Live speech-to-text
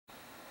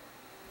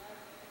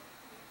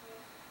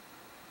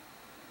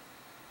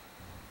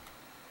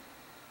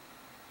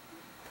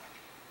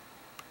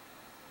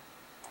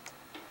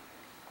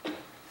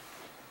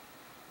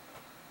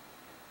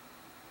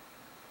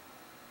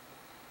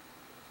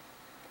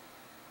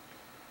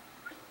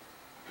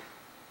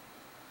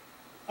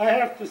I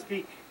have to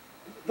speak.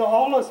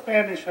 All the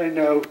Spanish I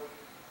know,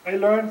 I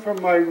learned from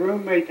my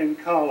roommate in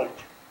college.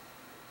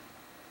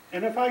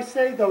 And if I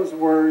say those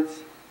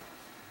words,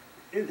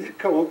 the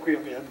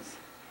colloquium ends,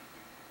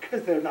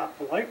 because they're not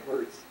polite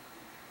words.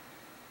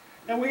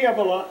 And we have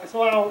a lot,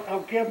 so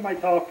I'll give my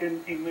talk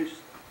in English,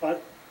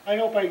 but I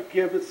hope I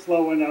give it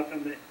slow enough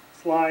and the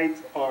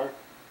slides are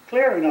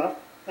clear enough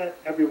that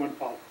everyone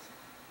follows.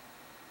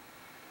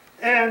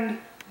 And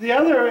the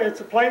other,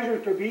 it's a pleasure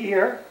to be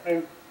here.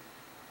 I've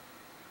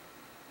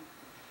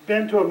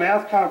been to a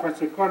math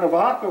conference in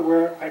Cuernavaca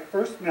where I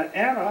first met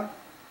Anna,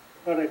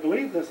 but I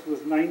believe this was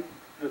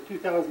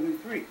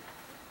 2003.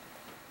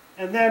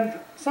 And then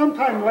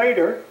sometime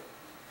later,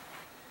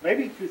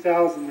 maybe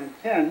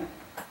 2010,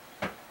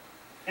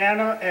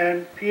 Anna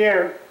and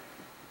Pierre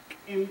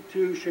came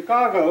to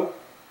Chicago,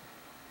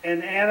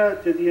 and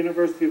Anna to the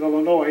University of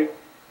Illinois,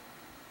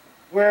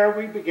 where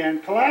we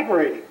began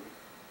collaborating.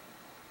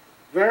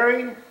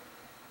 Very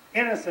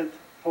innocent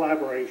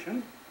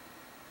collaboration,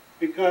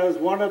 because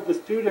one of the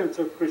students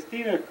of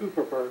Christina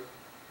Cooperberg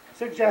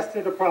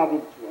suggested a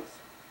problem to us,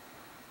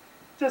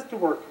 just to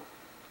work on.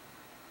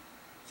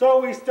 So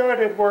we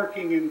started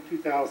working in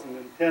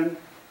 2010,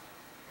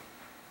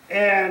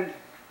 and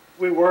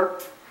we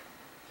worked,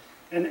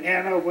 and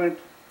Anna went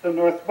to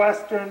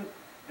Northwestern,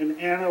 and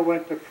Anna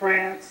went to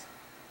France,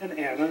 and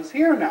Anna's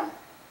here now.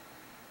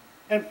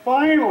 And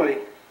finally,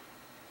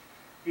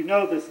 you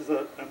know this is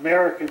an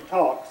American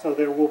talk, so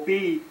there will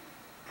be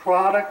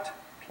product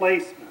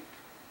placement.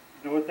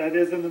 You know what that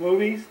is in the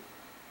movies?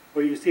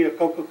 Where you see a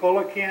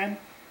Coca-Cola can,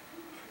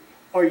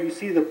 or you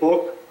see the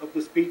book of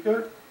the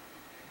speaker.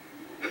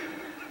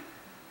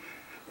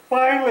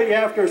 Finally,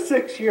 after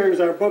 6 years,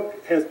 our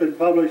book has been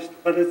published,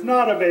 but it's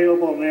not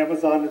available on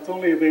Amazon. It's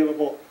only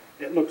available,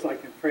 it looks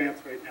like, in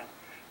France right now.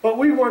 But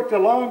we worked a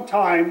long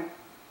time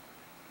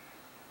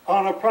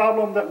on a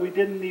problem that we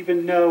didn't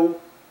even know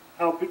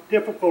how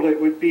difficult it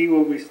would be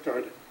when we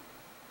started.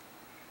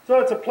 So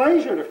it's a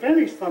pleasure to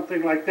finish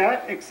something like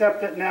that,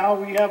 except that now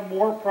we have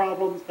more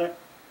problems that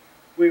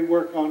we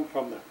work on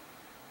from them.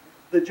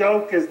 The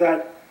joke is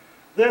that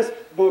this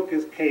book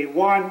is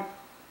K1,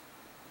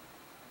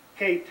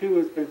 K2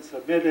 has been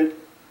submitted,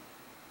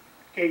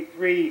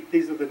 K3,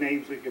 these are the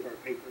names we give our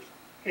papers.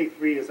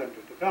 K3 is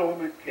under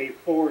development,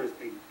 K4 is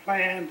being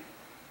planned.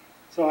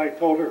 So I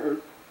told her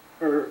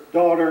her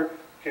daughter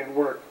can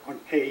work on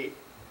K20.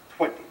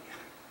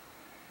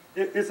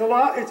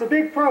 It's a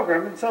big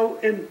program, and so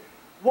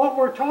what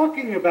we're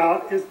talking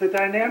about is the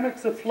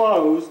dynamics of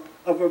flows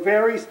of a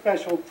very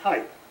special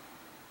type.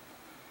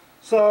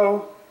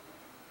 So,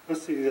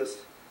 let's see this.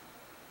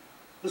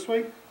 This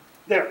way?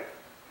 There.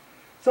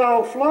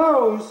 So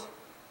flows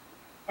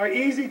are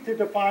easy to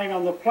define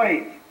on the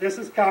plane. This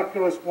is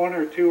calculus 1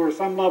 or 2 or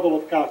some level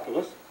of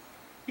calculus.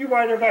 You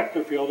write a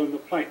vector field in the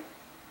plane.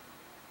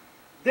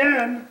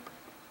 Then,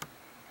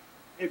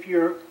 if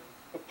you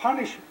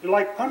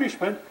like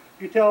punishment,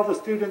 you tell the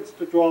students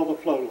to draw the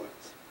flow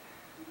lines.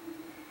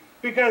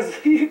 Because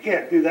you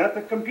can't do that,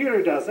 the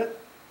computer does it.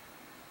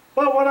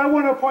 But what I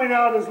want to point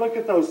out is look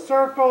at those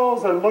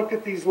circles and look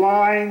at these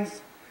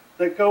lines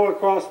that go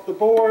across the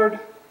board.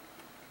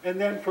 And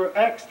then for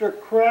extra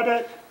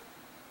credit,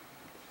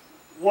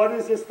 what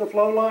is this the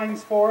flow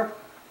lines for?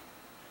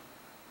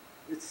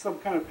 It's some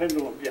kind of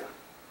pendulum, yeah.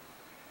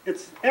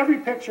 Every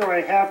picture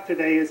I have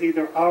today is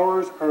either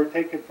ours or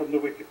taken from the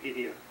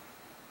Wikipedia.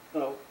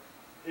 So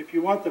if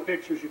you want the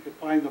pictures, you can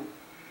find them.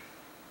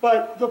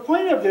 But the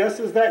point of this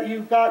is that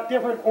you've got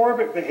different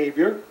orbit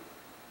behavior.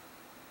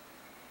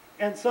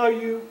 And so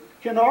you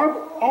can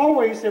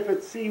always, if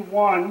it's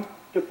C1,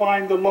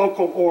 define the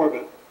local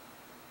orbit.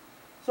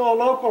 So a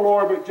local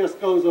orbit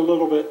just goes a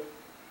little bit,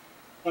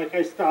 like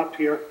I stopped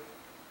here.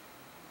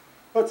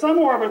 But some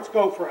orbits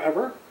go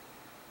forever.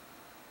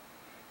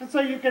 And so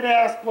you could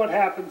ask what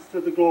happens to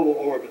the global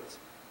orbits.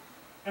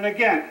 And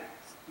again,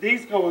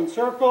 these go in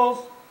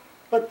circles,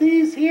 but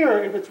these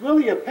here, if it's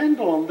really a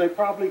pendulum, they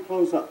probably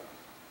close up.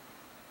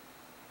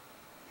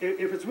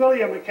 If it's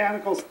really a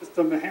mechanical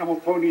system, a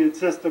Hamiltonian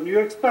system, you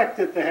expect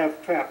it to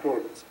have trapped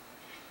orbits.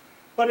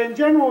 But in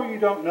general, you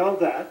don't know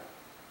that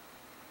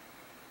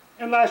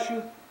unless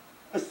you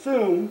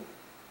assume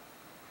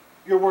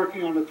you're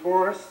working on a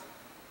torus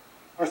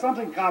or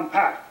something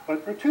compact.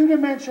 But for 2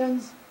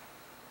 dimensions,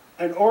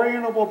 an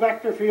orientable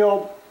vector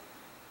field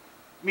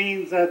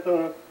means that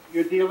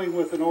you're dealing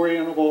with an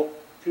orientable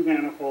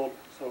 2-manifold,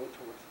 so a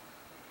torus.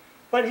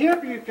 But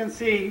here you can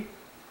see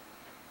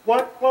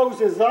what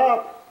closes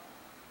up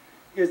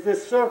is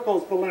this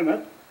circle's the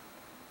limit.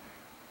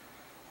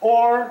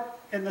 Or,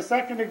 in the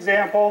second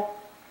example,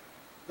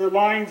 the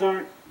lines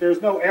aren't, there's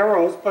no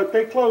arrows, but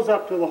they close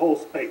up to the whole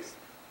space.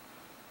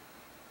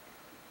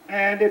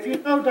 And if you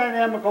know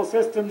dynamical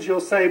systems,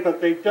 you'll say,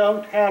 but they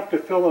don't have to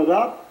fill it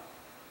up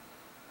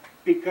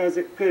because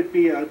it could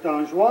be a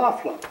Dangerois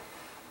flow.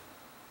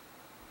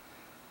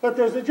 But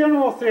there's a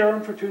general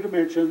theorem for 2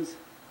 dimensions,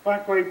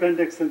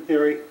 Poincare-Bendixson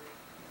theory,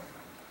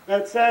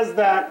 that says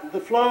that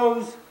the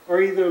flows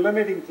are either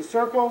limiting to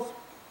circles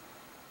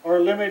or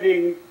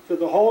limiting to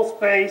the whole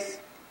space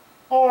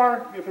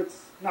Or if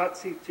it's not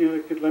C2,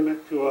 it could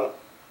limit to a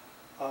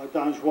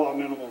Danjois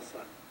minimal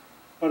set.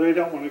 But I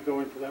don't want to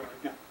go into that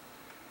right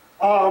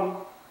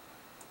now.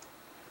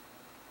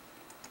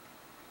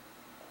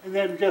 And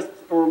then just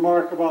a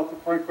remark about the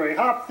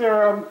Poincare-Hopf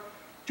theorem.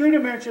 2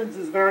 dimensions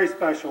is very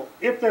special.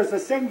 If there's a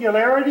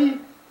singularity,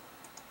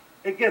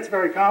 it gets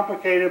very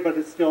complicated, but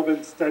it's still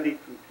been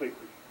studied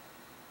completely.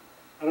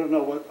 I don't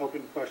know what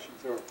open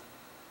questions there are.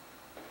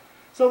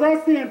 So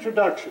that's the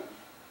introduction.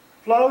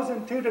 Flows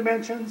in 2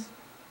 dimensions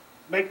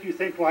make you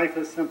think life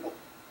is simple.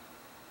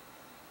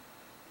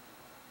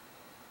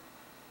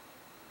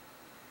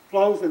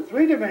 Flows in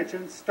 3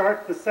 dimensions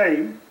start the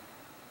same.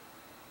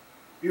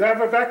 You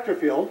have a vector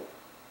field.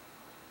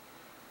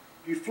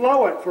 You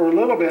flow it for a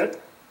little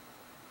bit,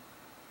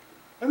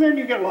 and then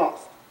you get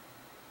lost.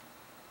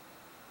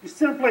 You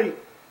simply,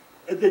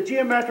 the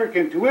geometric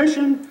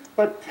intuition,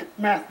 but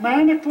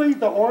mathematically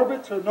the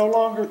orbits are no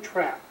longer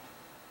trapped.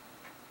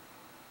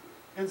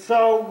 And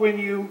so when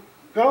you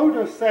go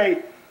to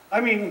say, I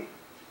mean,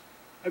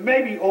 I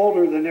may be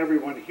older than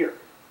everyone here.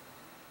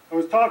 I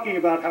was talking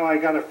about how I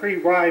got a free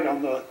ride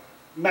on the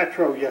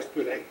metro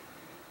yesterday.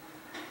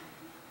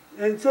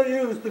 And so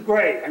it was the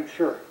gray, I'm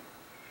sure.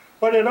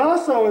 But it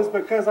also is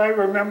because I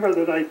remember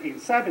the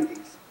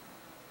 1970s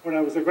when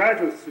I was a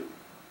graduate student.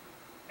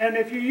 And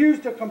if you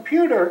used a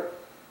computer,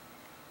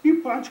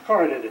 you punch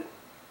carded it.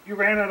 You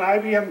ran an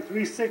IBM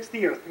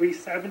 360 or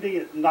 370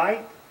 at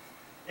night.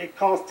 It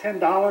cost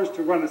 $10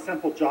 to run a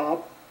simple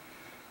job.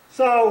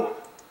 So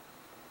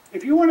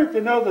if you wanted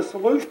to know the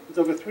solutions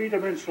of a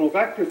 3-dimensional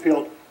vector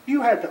field,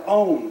 you had to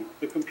own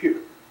the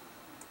computer.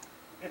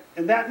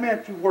 And that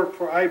meant you worked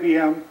for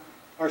IBM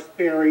or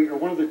Sperry or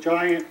one of the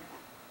giant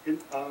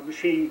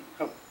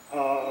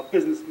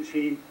business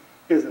machine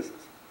businesses.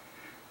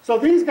 So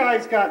these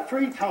guys got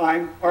free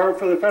time, or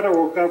for the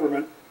federal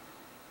government,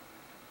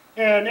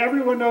 and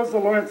everyone knows the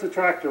Lorentz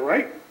attractor,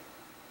 right?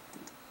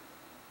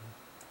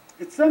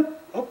 It's simple.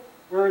 Oh,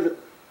 where is it?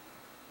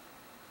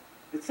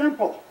 It's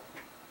simple.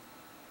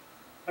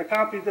 I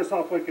copied this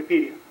off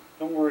Wikipedia.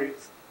 Don't worry.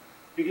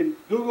 You can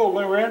Google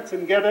Lorentz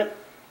and get it.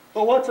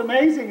 But what's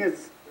amazing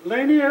is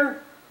linear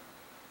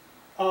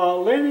with a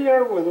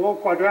little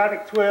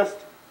quadratic twist,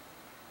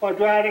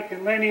 quadratic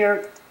and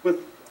linear with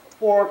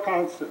 4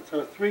 constants,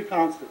 or 3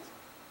 constants.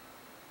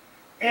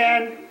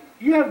 And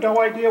you have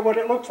no idea what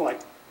it looks like.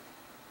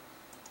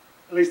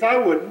 At least I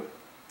wouldn't.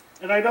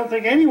 And I don't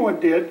think anyone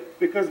did,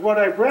 because what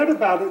I've read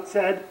about it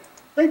said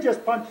they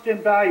just punched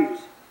in values,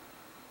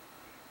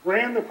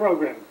 ran the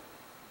program.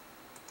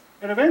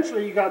 And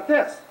eventually you got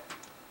this,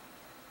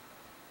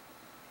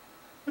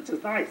 which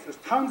is nice. There's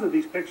tons of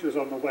these pictures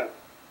on the web.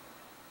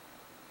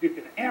 You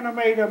can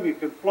animate them, you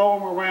can flow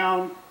them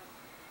around.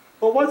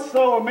 But what's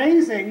so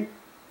amazing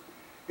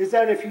is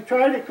that if you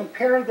try to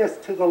compare this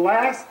to the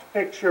last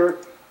picture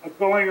of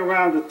going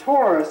around a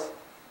torus,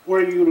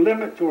 where you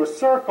limit to a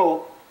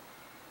circle,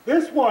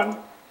 this one,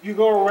 you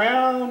go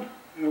around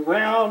and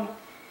around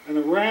and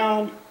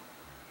around,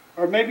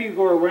 or maybe you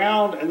go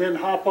around and then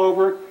hop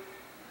over.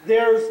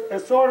 There's a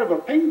sort of a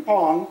ping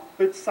pong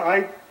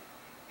side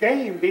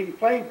game being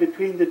played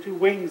between the 2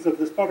 wings of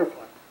this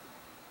butterfly.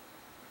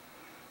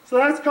 So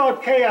that's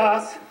called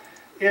chaos.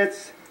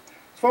 It's,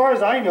 as far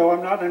as I know,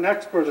 I'm not an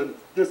expert in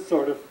this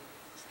sort of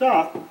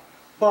stuff,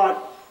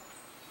 but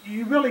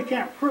you really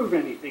can't prove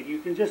anything. You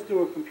can just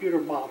do a computer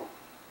model.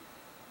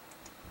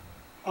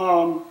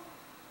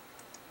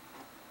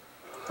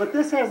 But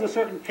this has a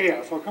certain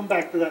chaos. I'll come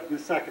back to that in a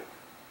second.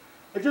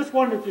 I just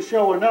wanted to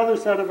show another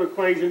set of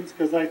equations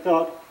because I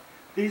thought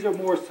these are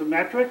more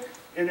symmetric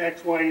in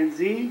x, y, and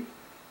z,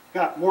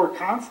 got more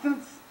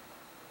constants.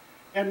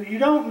 And you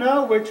don't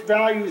know which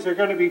values are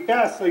going to be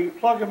best, so you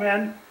plug them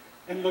in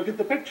and look at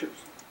the pictures.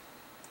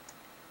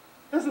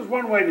 This is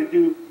one way to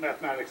do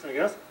mathematics, I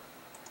guess.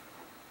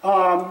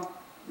 And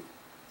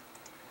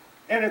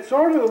it's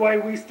sort of the way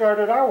we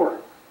started our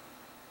work.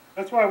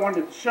 That's why I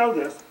wanted to show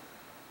this,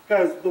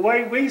 because the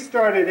way we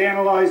started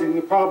analyzing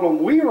the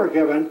problem we were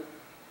given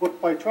was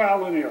by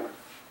trial and error.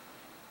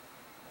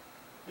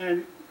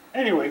 And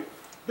anyway,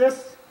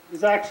 this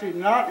is actually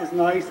not as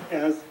nice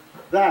as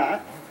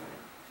that,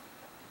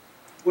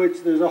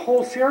 which there's a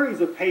whole series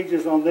of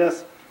pages on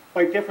this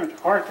by different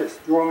artists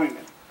drawing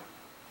it.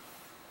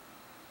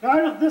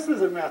 Now, this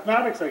isn't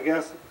mathematics, I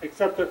guess,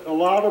 except that a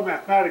lot of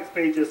mathematics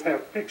pages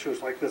have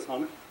pictures like this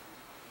on it.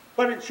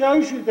 But it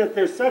shows you that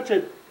there's such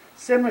a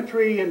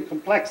symmetry and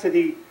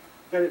complexity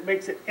that it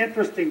makes it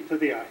interesting to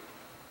the eye.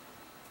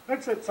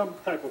 Makes it some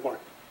type of art.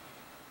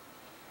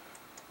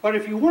 But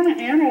if you want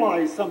to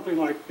analyze something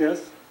like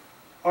this,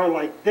 or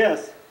like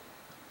this,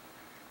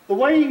 the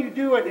way you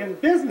do it in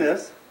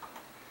business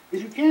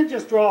is you can't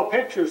just draw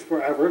pictures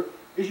forever,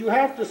 is you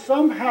have to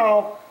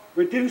somehow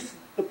reduce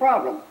the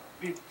problem.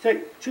 You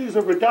choose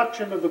a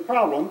reduction of the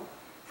problem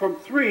from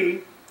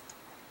 3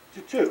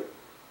 to 2.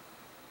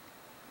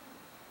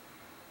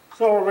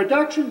 So a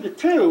reduction to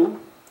 2,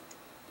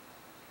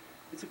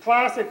 it's a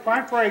classic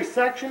Poincare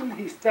section.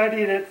 He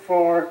studied it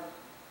for,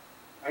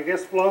 I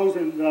guess, flows,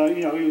 and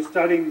he was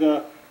studying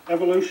the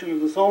evolution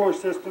of the solar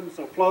system,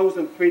 so flows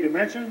in 3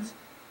 dimensions.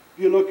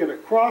 You look at a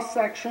cross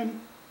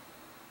section,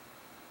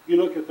 you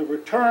look at the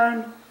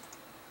return,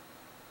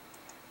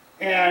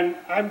 and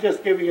I'm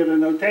just giving it a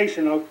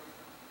notation.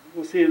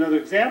 We'll see another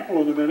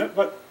example in a minute,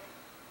 but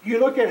you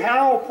look at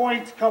how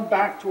points come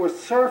back to a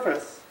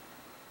surface,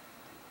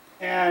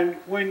 and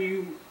when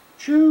you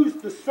choose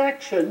the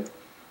section,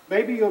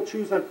 maybe you'll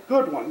choose a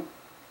good one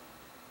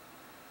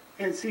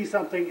and see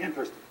something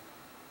interesting.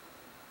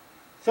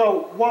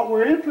 So what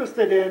we're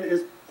interested in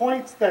is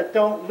points that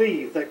don't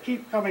leave, that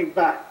keep coming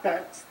back.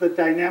 That's the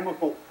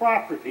dynamical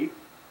property.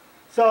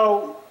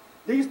 So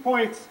these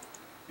points,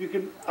 you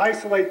can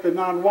isolate the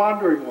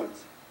non-wandering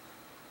ones.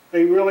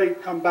 They really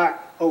come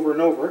back over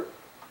and over.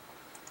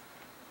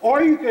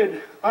 Or you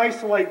could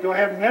isolate, do I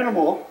have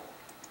minimal?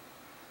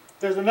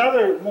 There's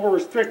another more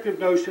restrictive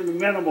notion of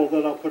minimal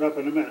that I'll put up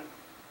in a minute.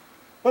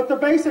 But the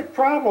basic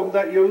problem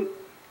that you're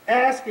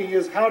asking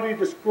is how do you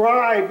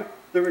describe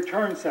the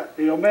return set,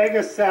 the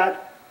omega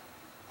set?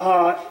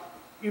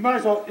 You might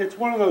as well, it's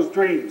one of those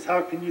dreams.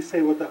 How can you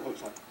say what that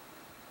looks like?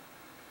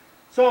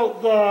 So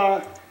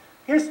the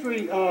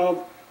history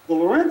of the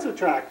Lorentz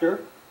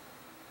attractor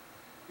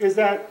is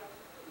that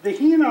the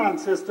Henon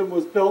system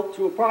was built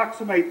to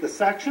approximate the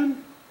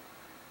section,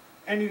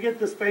 and you get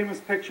this famous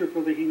picture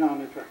for the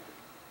Henon attractor.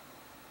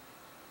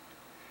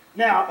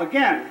 Now,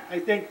 again, I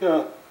think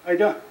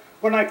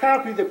when I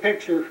copy the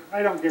picture,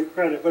 I don't give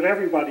credit, but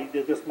everybody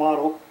did this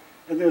model,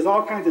 and there's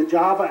all kinds of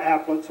Java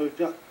applets,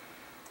 so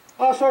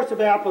all sorts of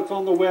applets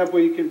on the web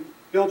where you can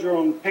build your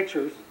own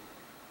pictures.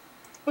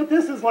 But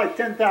this is like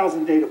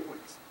 10,000 data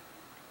points.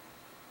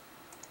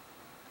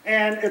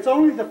 And it's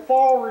only the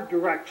forward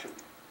direction.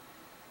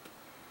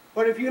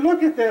 But if you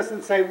look at this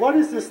and say, what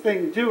is this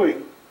thing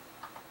doing?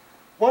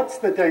 What's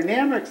the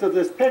dynamics of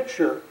this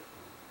picture?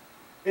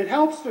 It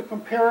helps to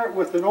compare it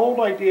with an old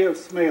idea of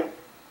Smale,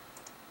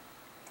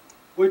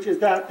 which is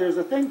that there's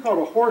a thing called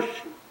a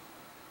horseshoe.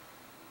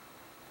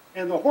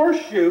 And the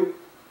horseshoe,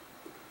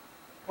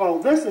 well,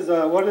 this is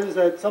a, what is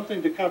that,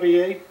 something de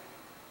Cavillier?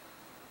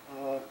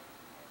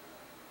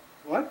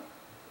 What?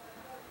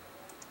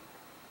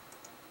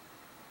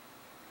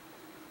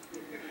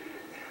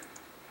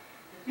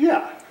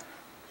 Yeah.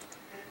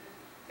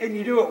 And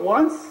you do it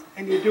once,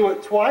 and you do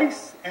it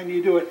twice, and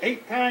you do it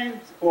 8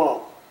 times.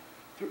 Well,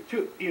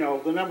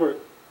 the number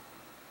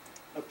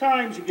of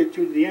times you get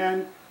to the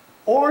end.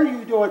 Or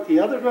you do it the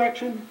other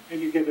direction,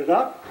 and you get it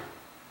up.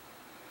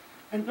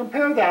 And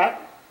compare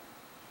that.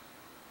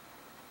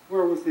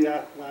 Where was the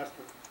last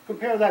one?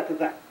 Compare that to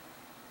that.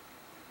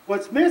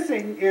 What's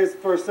missing is,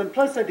 for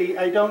simplicity,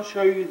 I don't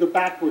show you the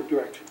backward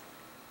direction.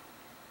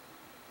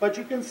 But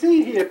you can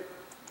see here,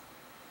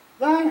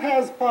 that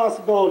has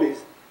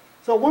possibilities.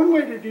 So one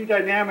way to do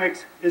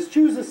dynamics is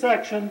choose a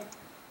section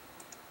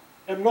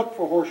and look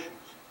for horseshoes.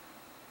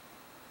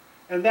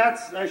 And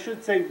that's, I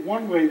should say,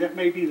 one way. That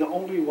may be the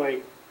only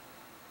way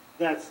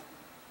that's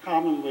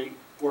commonly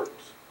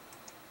works.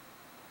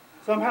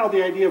 Somehow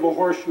the idea of a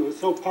horseshoe is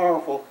so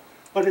powerful,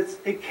 but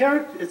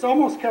it's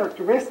almost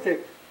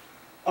characteristic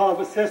of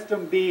a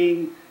system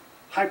being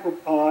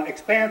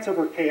expansive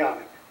or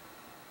chaotic.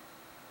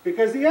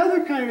 Because the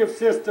other kind of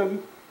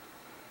system,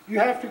 you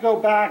have to go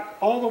back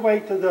all the way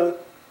to the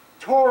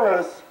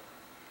torus,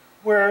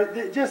 where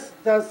it just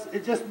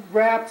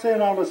wraps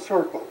in on a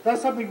circle.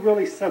 Does something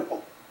really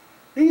simple.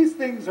 These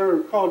things are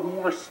called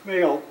more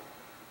Smale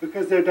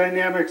because their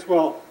dynamics,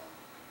 well,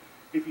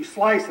 if you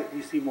slice it,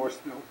 you see more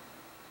Smale.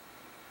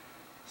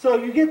 So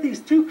you get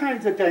these two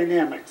kinds of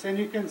dynamics, and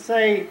you can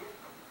say,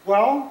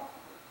 well,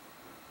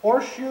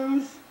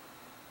 horseshoes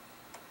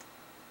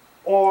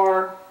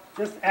or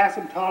just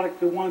asymptotic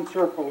to one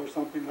circle or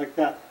something like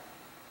that.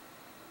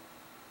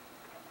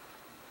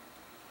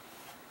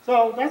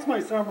 So that's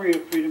my summary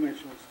of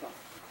three-dimensional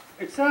stuff.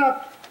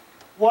 Except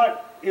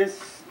what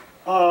is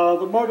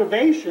the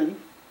motivation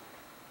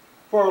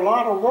for a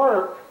lot of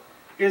work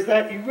is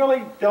that you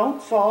really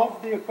don't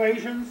solve the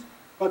equations,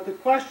 but the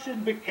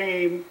question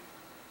became,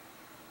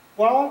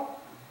 well,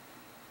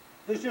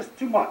 there's just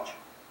too much.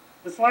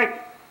 It's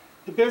like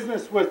the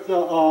business with the,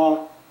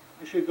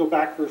 I should go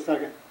back for a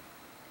second.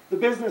 The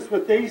business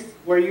with these,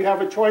 where you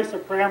have a choice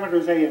of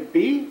parameters A and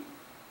B,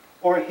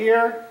 or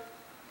here,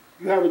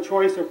 you have a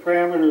choice of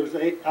parameters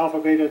A, alpha,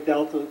 beta,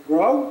 delta,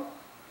 rho.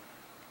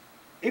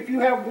 If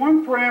you have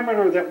one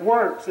parameter that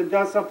works and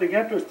does something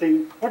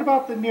interesting, what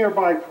about the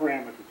nearby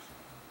parameters?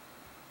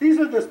 These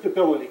are the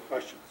stability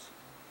questions.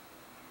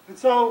 And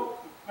so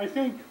I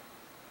think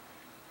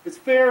it's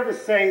fair to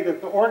say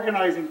that the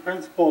organizing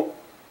principle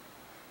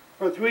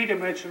for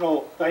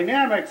three-dimensional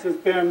dynamics has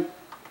been,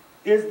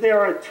 is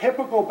there a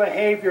typical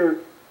behavior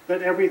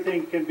that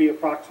everything can be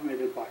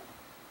approximated by?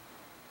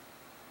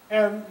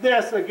 And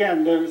this,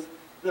 again, there's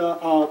the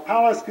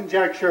Pallas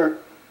conjecture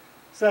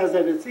says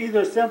that it's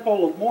either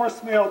simple of more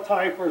Smale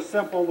type or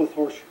simple with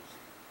horseshoes.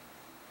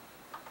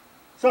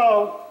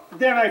 So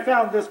then I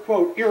found this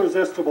quote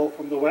irresistible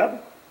from the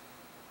web.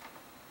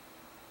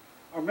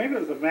 Or maybe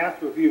it was a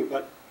math review,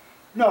 but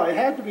no, it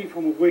had to be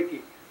from a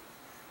wiki.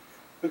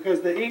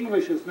 because the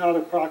English is not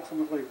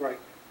approximately right.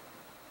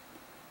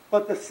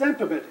 But the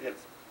sentiment is.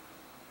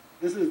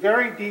 This is a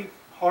very deep,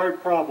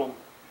 hard problem.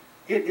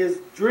 It is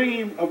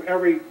dream of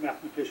every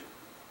mathematician,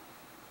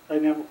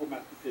 dynamical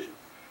mathematician.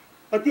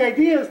 But the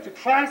idea is to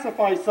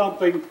classify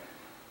something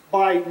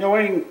by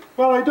knowing,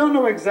 well, I don't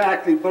know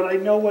exactly, but I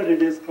know what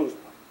it is close by.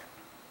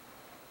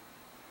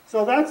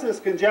 So that's this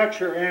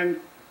conjecture, and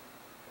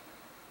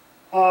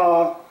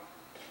for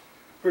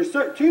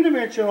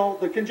two-dimensional,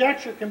 the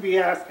conjecture can be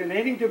asked in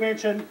any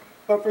dimension,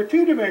 but for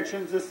 2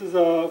 dimensions, this is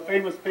a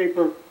famous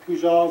paper,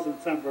 Pujals and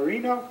San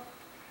Marino,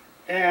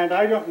 and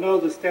I don't know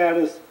the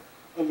status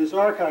of this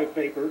archive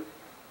paper,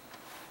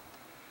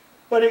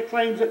 but it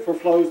claims it for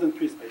flows in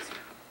 3 space.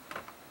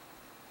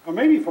 Or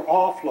maybe for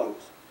all flows.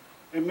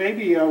 And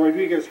maybe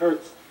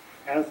Rodriguez-Hertz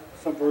has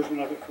some version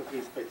of it for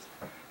 3 space.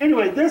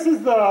 Anyway, this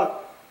is the,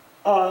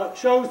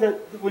 shows that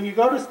when you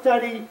go to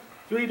study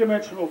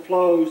 3-dimensional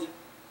flows,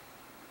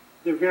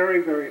 they're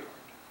very, very hard.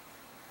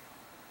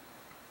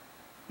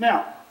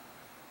 Now,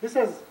 this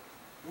has,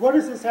 what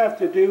does this have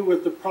to do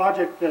with the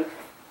project that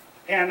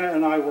Anna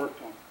and I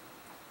worked on?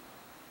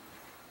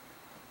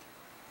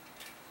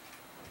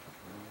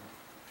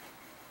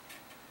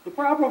 The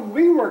problem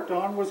we worked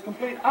on was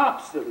complete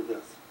opposite of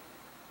this.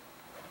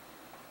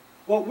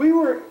 What we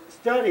were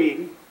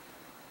studying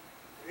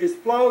is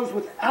flows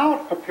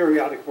without a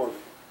periodic orbit.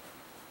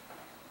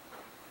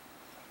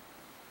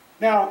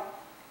 Now,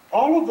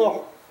 all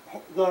of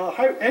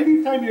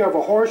anytime you have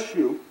a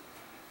horseshoe,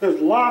 there's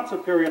lots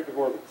of periodic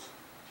orbits.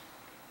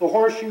 The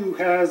horseshoe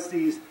has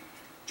these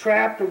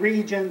trapped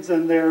regions,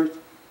 and there's, in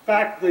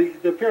fact,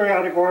 the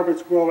periodic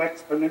orbits grow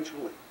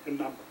exponentially in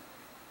number.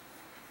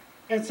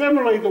 And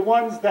similarly, the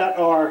ones that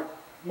are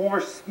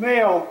more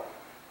small,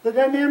 the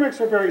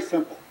dynamics are very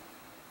simple.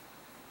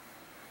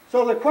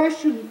 So the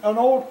question, an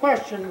old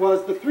question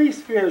was the 3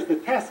 spheres, the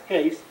test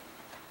case,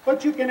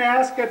 but you can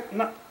ask it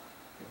not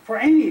for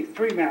any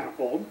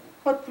 3-manifold,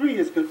 but 3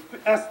 is good.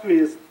 S3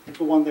 is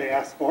the one they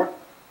asked for.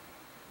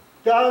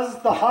 Does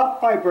the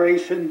Hopf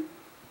vibration,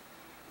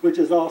 which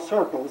is all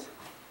circles,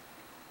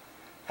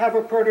 have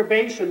a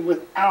perturbation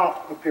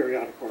without a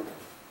periodic orbit?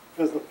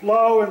 Does the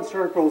flow in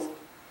circles?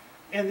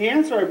 And the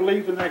answer, I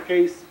believe, in that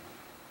case,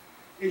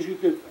 is you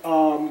could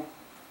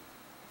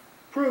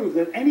prove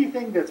that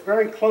anything that's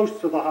very close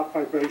to the Hopf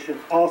vibration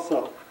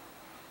also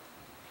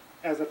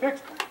has a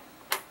fixed one.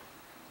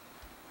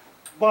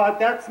 But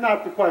that's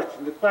not the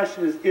question. The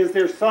question is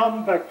there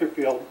some vector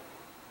field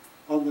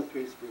on the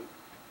 3 sphere?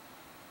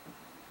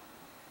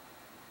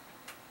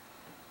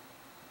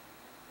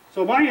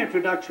 So my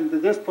introduction to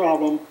this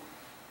problem,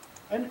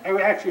 and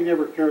I actually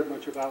never cared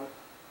much about it,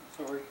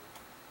 sorry.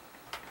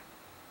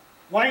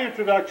 My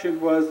introduction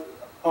was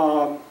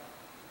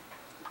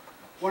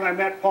when I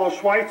met Paul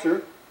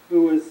Schweitzer,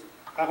 who is,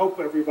 I hope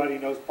everybody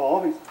knows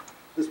Paul. He's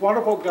this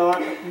wonderful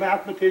guy,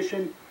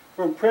 mathematician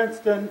from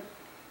Princeton,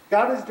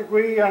 got his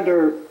degree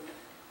under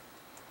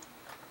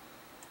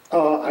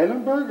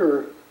Eilenberg,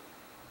 or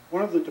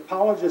one of the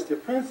topologists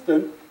at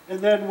Princeton, and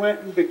then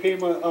went and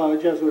became a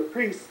Jesuit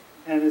priest,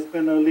 and has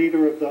been a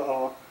leader of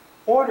the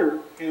order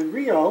in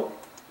Rio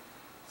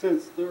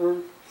since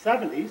the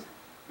 70s,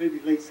 maybe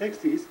late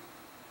 60s.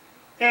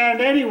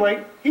 And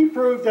anyway, he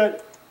proved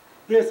that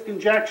this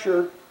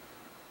conjecture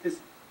is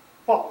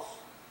false.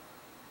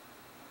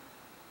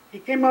 He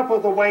came up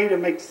with a way to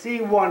make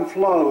C1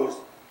 flows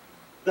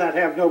that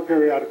have no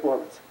periodic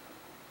orbits.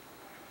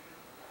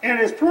 And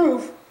his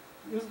proof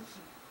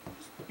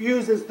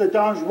uses the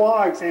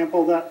Dangerois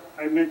example that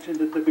I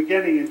mentioned at the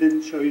beginning and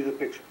didn't show you the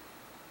picture.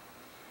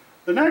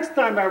 The next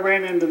time I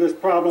ran into this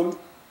problem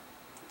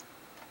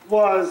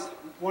was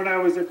when I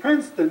was at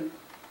Princeton,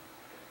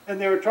 and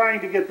they were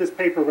trying to get this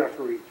paper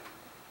refereed.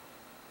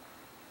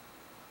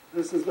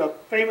 This is a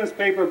famous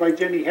paper by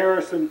Jenny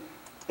Harrison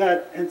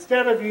that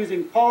instead of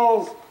using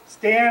Paul's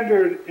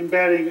standard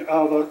embedding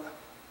of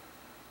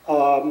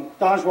a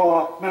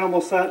Dangerois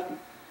minimal set,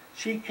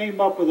 she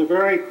came up with a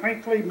very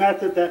crinkly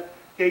method that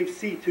gave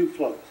C2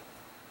 flows.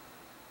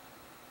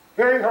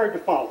 Very hard to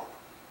follow.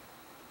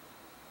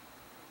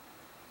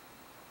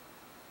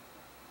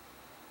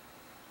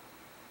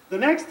 The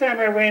next time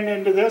I ran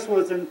into this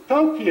was in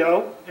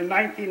Tokyo in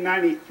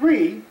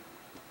 1993,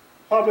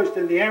 published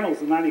in the Annals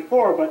in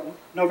 94, but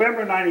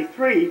November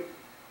 93,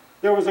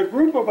 there was a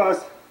group of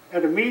us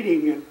at a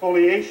meeting in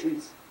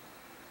Foliations,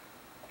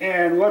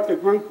 and what the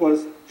group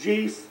was,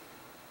 Gies,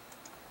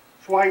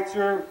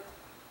 Schweitzer,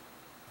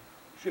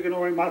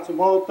 Shigenori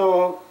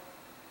Matsumoto,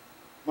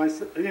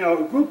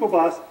 a group of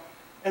us,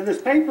 and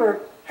this paper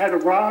had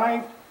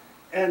arrived,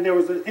 and there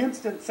was an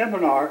instant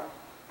seminar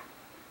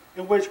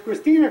in which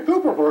Christina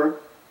Cooperberg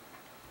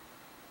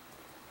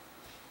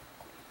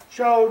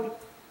showed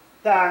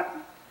that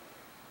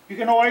you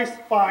can always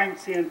find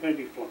C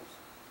infinity flows.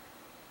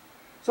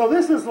 So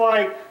this is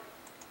like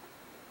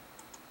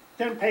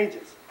 10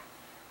 pages.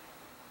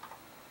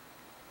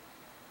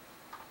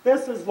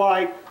 This is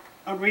like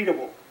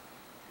unreadable.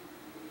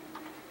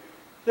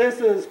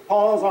 This is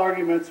Paul's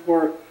arguments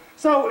were,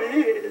 So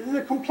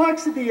the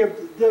complexity of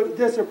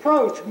this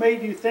approach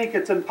made you think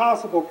it's an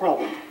impossible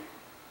problem.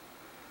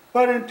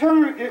 But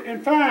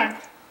in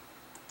fact,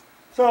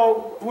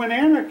 so when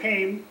Anna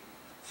came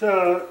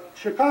to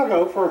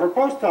Chicago for her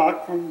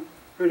postdoc,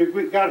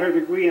 got her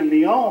degree in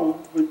Lyon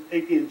with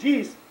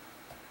AT&Gs,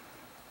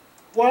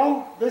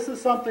 well, this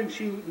is something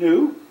she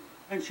knew,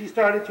 and she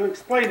started to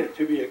explain it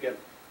to me again.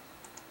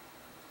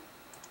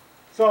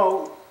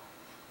 So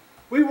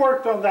we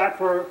worked on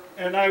that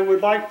and I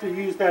would like to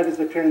use that as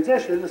a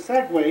transition, a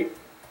segue,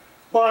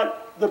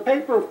 but the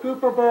paper of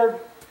Kuperberg,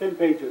 10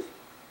 pages,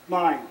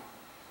 mine,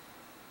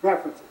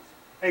 references,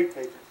 8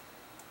 pages.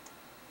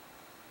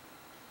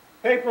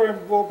 Paper in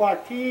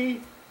Bourbaki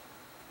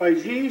by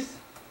Gis,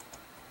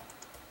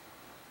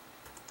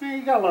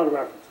 you got a lot of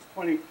references,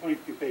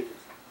 22 pages.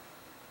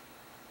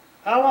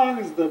 How long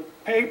is the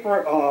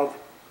paper of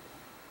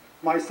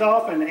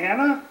myself and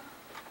Anna?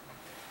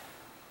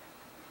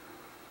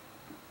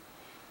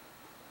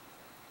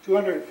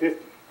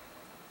 250.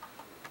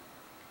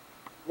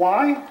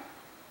 Why?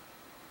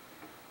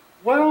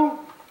 Well,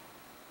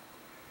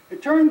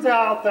 it turns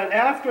out that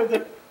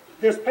after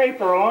this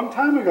paper a long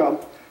time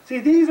ago, see,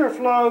 these are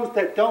flows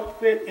that don't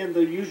fit in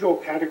the usual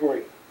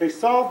category. They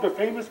solved a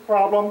famous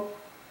problem,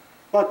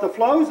 but the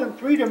flows in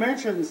 3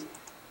 dimensions,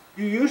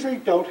 you usually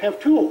don't have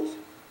tools.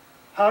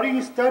 How do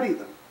you study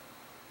them?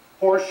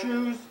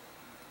 Horseshoes,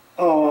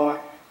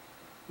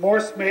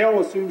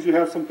 Morse-Mail assumes you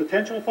have some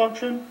potential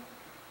function,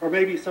 or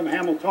maybe some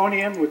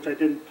Hamiltonian, which I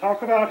didn't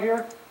talk about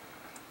here.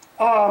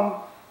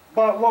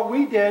 But what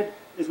we did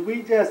is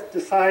we just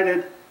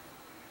decided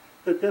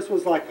that this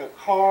was like a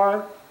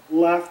car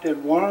left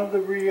in one of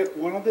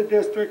the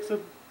districts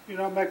of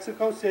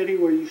Mexico City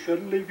where you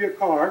shouldn't leave your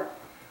car.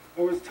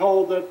 I was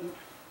told that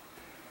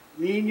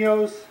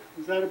Niños,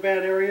 is that a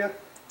bad area?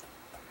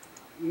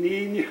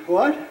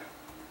 What?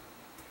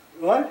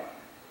 What?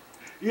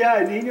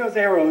 Yeah, Niños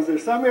Arrows.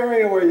 There's some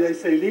area where they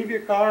say leave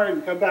your car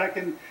and come back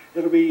and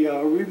it'll be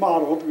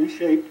remodeled,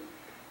 reshaped.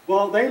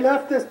 Well, they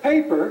left this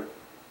paper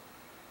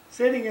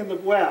sitting in the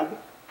web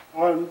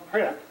on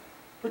print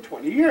for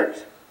 20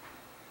 years.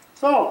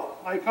 So,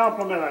 I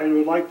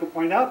would like to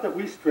point out that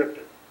we stripped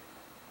it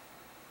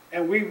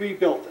and we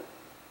rebuilt it.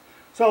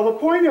 So the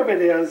point of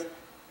it is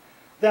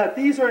that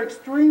these are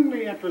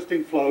extremely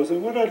interesting flows,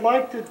 and what I'd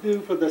like to do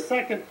for the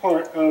second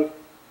part of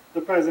the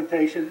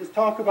presentation is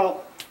talk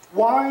about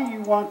why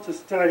you want to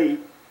study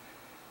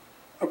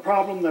a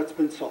problem that's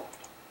been solved.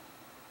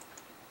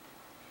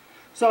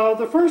 So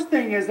the first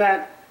thing is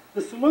that the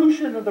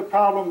solution of the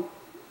problem,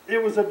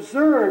 it was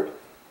observed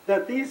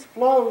that these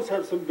flows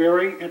have some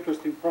very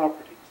interesting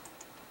properties.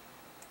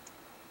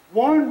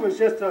 One was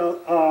just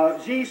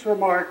Gis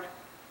remarked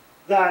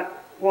that,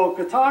 well,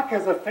 Katak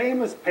has a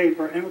famous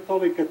paper,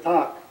 Anatoly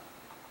Katak,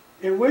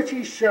 in which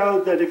he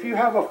showed that if you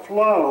have a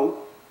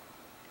flow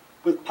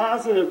with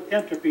positive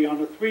entropy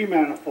on a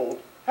 3-manifold,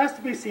 has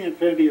to be C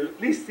infinity or at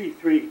least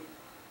C3,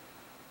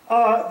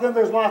 then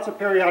there's lots of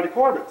periodic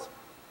orbits.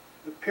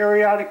 The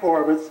periodic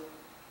orbits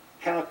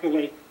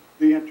calculate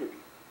the entropy.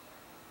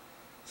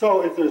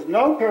 So if there's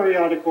no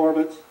periodic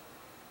orbits,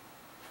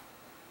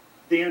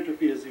 the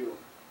entropy is 0.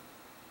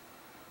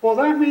 Well,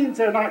 that means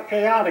they're not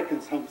chaotic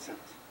in some sense.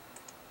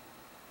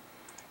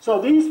 So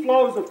these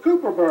flows of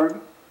Kuperberg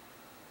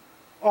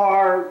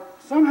are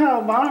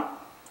somehow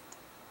not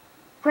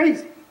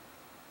crazy.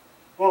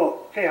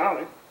 Well,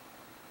 chaotic.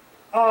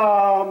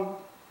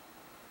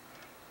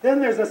 Then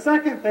there's a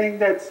second thing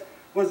that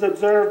was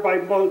observed by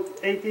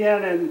both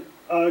Etienne and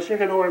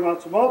Shigenori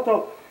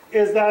Matsumoto,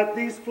 is that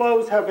these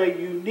flows have a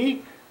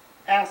unique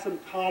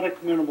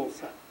asymptotic minimal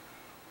set.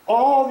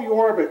 All the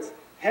orbits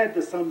head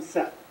to some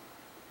set.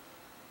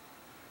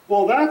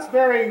 Well, that's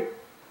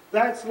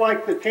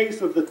like the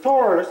case of the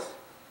torus,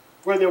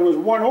 where there was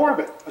one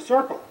orbit, a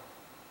circle.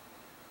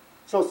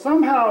 So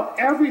somehow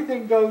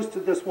everything goes to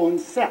this one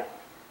set.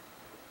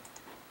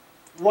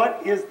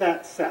 What is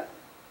that set?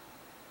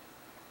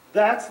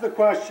 That's the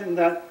question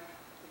that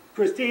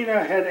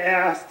Christina had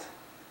asked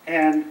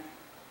and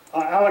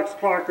Alex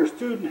Clark, her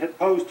student, had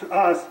posed to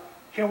us.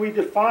 Can we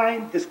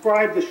describe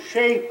the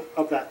shape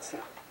of that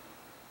set?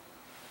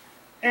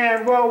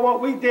 And well,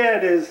 what we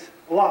did is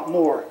a lot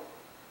more.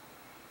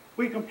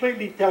 We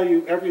completely tell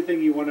you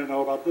everything you want to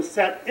know about the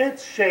set,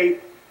 its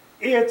shape,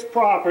 its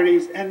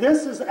properties, and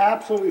this is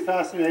absolutely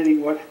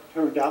fascinating what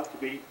turned out to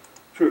be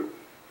true.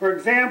 For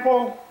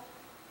example,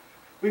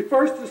 we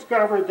first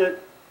discovered that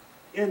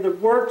in the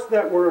works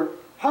that were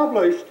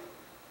published,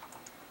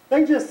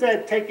 they just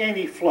said take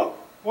any flow.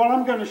 Well,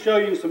 I'm going to show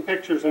you some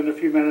pictures in a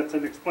few minutes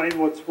and explain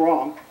what's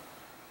wrong.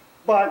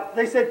 But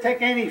they said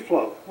take any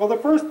flow. Well, the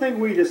first thing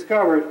we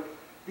discovered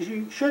is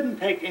you shouldn't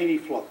take any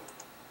flow.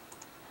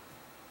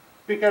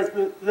 Because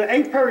the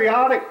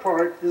aperiodic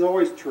part is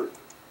always true.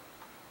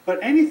 But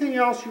anything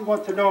else you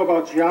want to know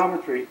about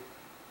geometry,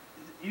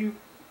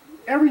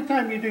 every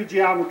time you do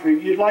geometry,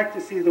 you'd like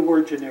to see the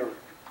word generic.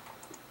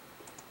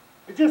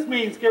 It just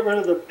means get rid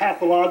of the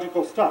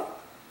pathological stuff.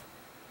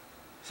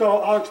 So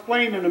I'll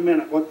explain in a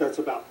minute what that's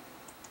about.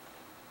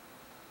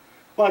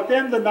 But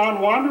then the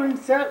non-wandering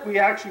set we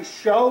actually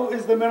show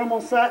is the minimal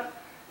set,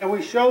 and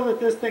we show that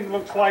this thing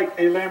looks like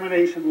a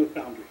lamination with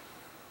boundary.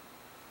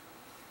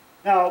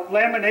 Now,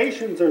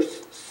 laminations are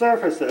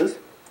surfaces.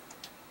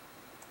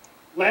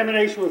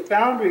 Lamination with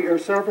boundary are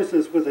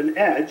surfaces with an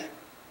edge.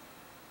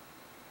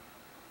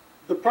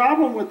 The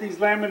problem with these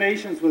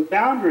laminations with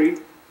boundary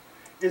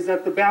is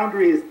that the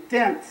boundary is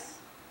dense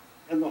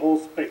in the whole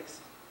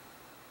space.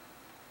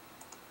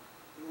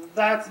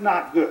 That's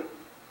not good.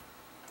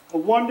 A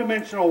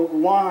one-dimensional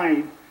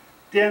line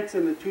dense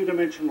in a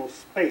two-dimensional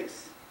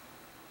space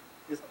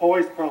is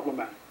always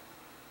problematic.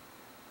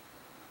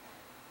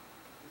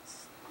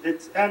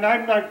 And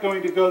I'm not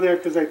going to go there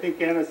because I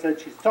think Anna said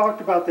she's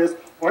talked about this,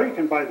 or you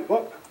can buy the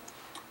book.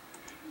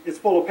 It's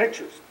full of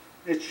pictures.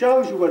 It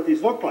shows you what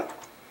these look like.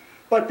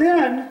 But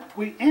then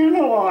we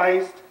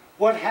analyzed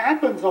what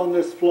happens on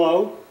this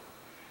flow,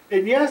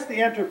 and yes,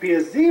 the entropy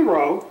is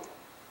 0,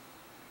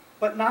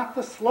 but not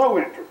the slow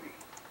entropy.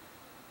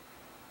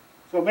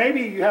 So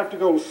maybe you have to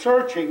go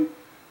searching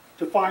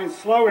to find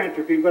slow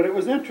entropy, but it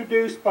was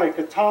introduced by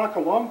Katak a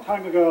long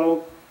time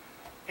ago,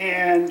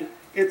 and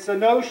it's a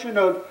notion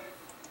of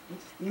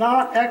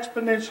not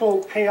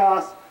exponential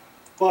chaos,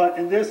 but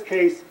in this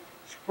case,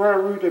 square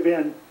root of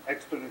n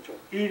exponential,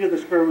 e to the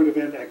square root of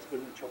n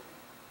exponential.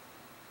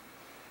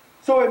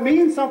 So it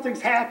means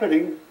something's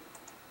happening,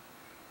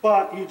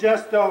 but you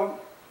just don't,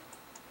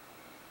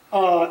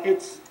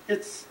 it's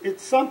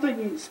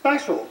something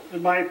special.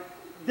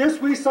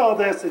 We saw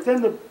this, it's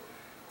in the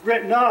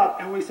written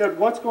up, and we said,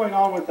 what's going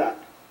on with that?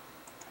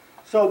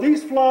 So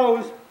these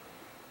flows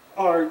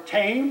are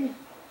tame,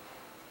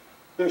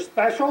 they're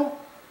special,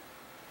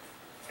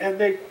 and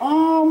they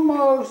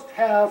almost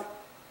have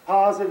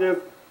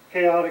positive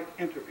chaotic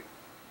entropy.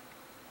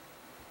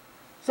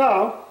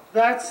 So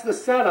that's the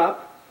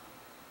setup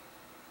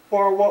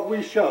for what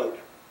we showed.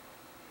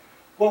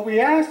 What we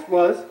asked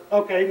was,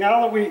 okay,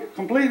 now that we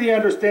completely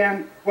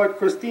understand what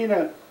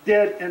Christina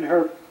did in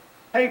her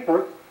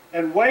paper,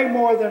 and way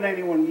more than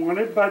anyone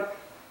wanted, but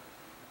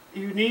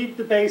you need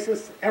the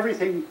basis,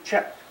 everything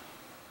checked.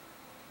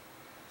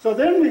 So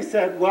then we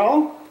said,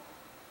 well,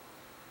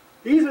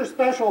 these are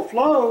special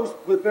flows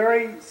with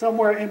very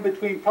somewhere in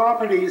between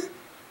properties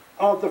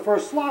of the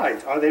first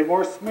slides. Are they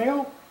more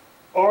small,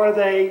 or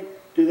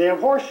do they have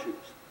horseshoes?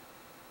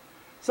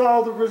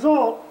 So the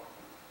result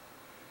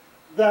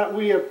that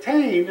we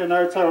obtained, and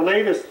that's our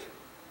latest,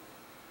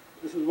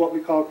 this is what we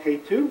call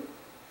K2.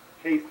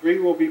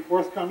 K3 will be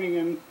forthcoming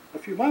in a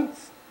few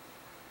months.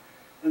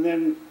 And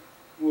then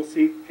we'll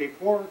see K4,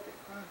 K5.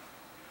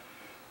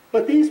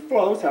 But these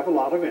flows have a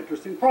lot of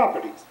interesting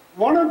properties.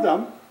 One of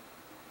them,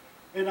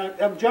 and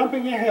I'm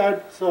jumping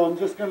ahead, so I'm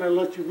just going to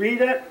let you read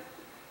it,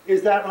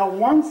 is that on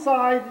one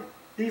side,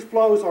 these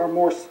flows are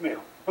more small,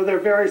 or they're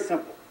very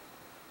simple.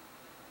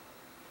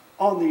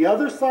 On the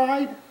other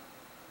side,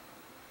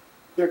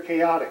 they're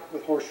chaotic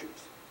with horseshoes.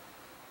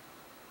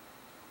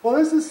 Well,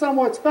 this is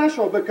somewhat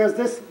special because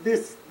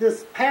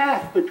this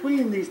path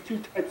between these two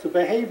types of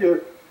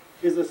behavior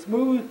is a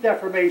smooth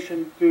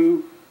deformation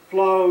through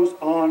flows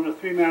on a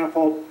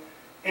three-manifold.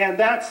 And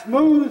that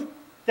smooth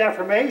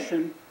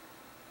deformation,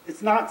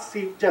 it's not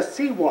just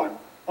C1.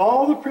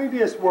 All the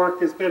previous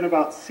work has been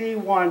about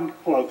C1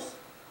 close.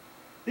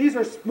 These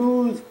are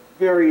smooth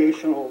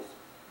variationals.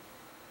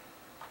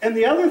 And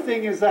the other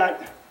thing is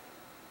that,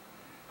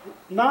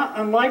 not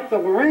unlike the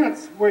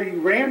Lorentz, where you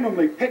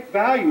randomly pick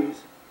values,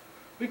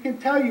 we can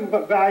tell you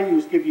what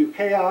values give you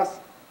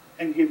chaos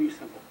and give you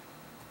simple.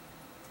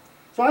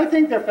 So I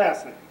think they're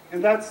fascinating.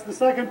 And that's the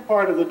second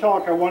part of the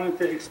talk I wanted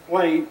to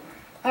explain.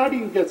 How do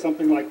you get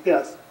something like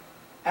this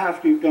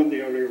after you've done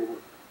the earlier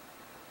work?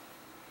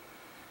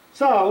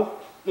 So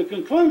the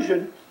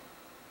conclusion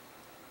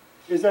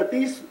is that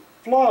these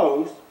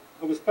flows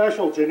of a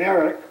special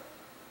generic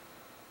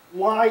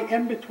lie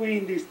in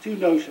between these two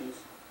notions.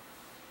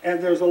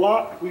 And there's a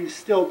lot we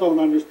still don't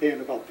understand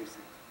about these things.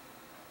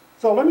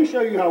 So let me show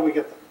you how we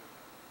get them.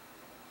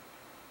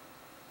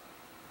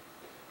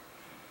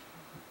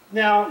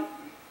 Now,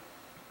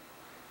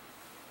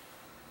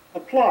 a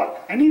plug.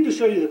 I need to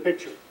show you the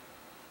picture.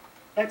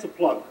 That's a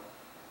plug.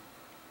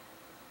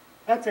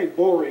 That's a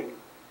boring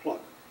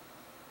plug.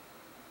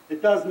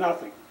 It does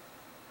nothing.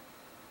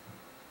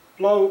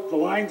 Flow, the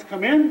lines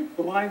come in,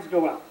 the lines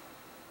go out.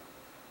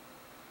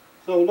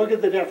 So look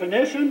at the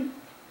definition.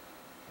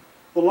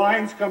 The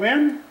lines come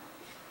in,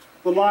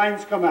 the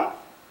lines come out.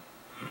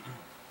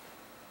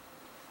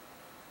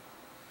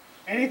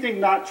 Anything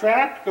not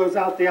trapped goes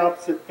out the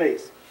opposite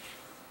face.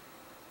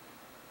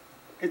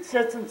 It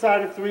sits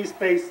inside of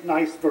three-space,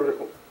 nice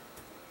vertical.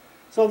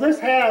 So this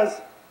has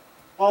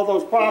all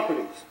those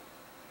properties.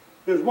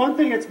 There's one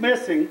thing it's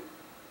missing,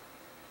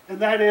 and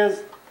that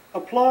is a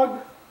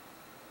plug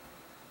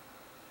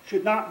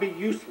should not be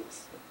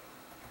useless.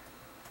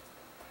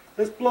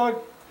 A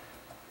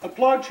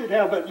plug should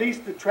have at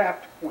least a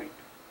trapped point.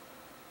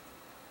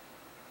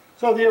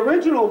 So the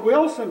original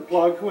Wilson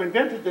plug, who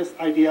invented this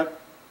idea,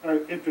 or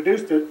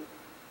introduced it,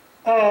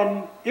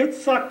 it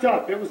sucked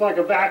up. It was like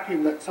a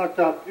vacuum that sucked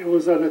up. It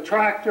was an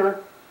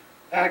attractor,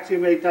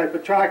 axiom-8 type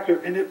attractor,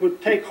 and it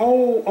would take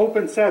whole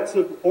open sets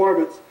of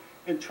orbits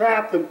and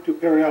trap them to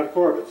periodic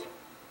orbits.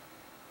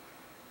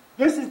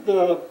 This is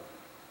the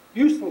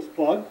useless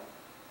plug.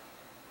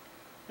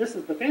 This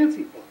is the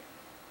fancy plug.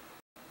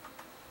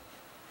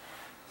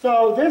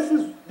 So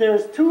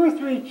there's 2 or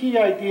 3 key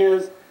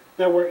ideas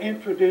that were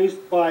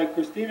introduced by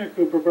Christina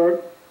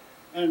Cooperberg,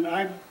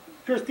 and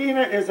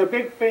Christina is a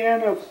big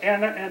fan of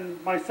Anna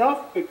and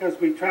myself because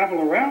we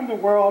travel around the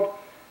world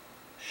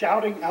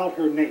shouting out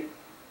her name.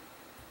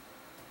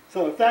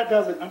 So if that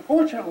doesn't,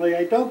 unfortunately,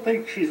 I don't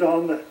think she's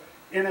on the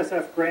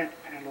NSF grant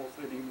panels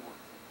anymore.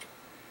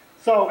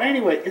 So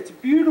anyway, it's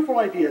beautiful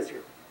ideas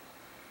here.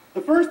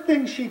 The first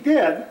thing she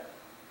did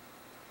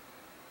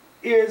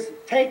is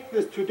take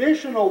this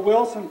traditional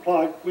Wilson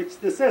plug, which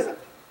this isn't.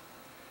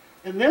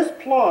 In this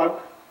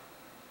plug,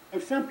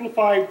 I've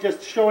simplified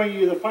just showing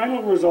you the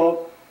final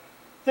result.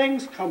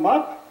 Things come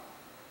up,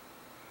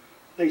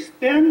 they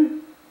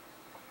spin,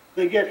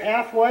 they get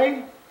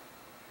halfway,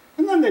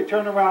 and then they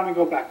turn around and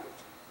go backwards.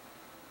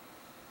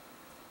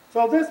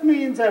 So this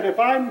means that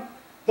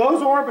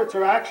those orbits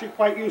are actually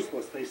quite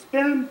useless. They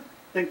spin,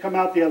 then come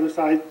out the other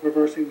side,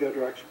 reversing their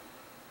direction.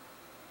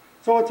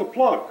 So it's a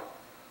plug.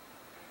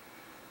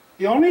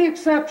 The only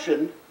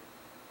exception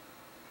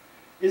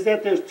is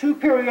that there's 2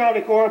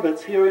 periodic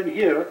orbits here and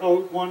here,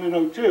 O1 and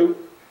O2,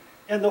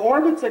 and the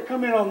orbits that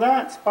come in on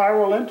that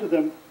spiral into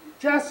them,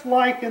 just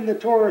like in the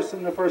torus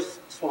in the first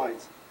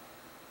slides.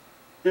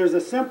 There's a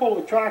simple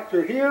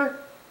attractor here,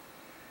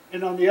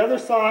 and on the other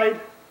side,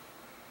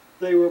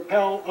 they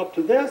repel up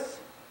to this,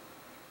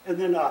 and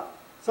then up.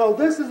 So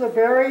this is a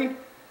very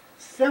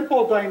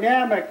simple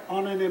dynamic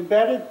on an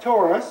embedded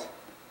torus,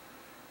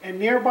 and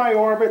nearby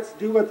orbits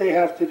do what they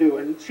have to do.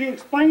 And she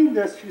explained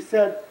this. She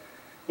said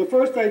the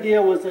first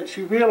idea was that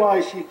she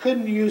realized she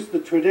couldn't use the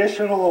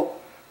traditional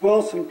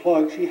Wilson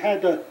plug. She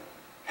had to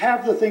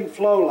have the thing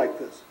flow like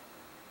this.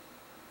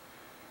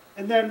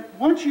 And then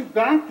once you've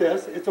got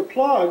this, it's a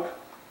plug,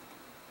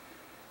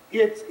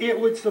 it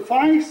would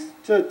suffice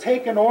to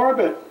take an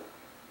orbit,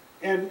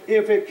 and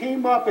if it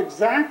came up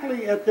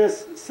exactly at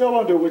this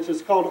cylinder, which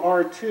is called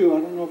R2,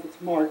 I don't know if it's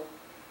marked,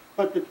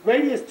 but the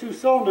radius 2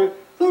 cylinder,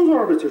 those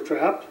orbits are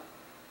trapped.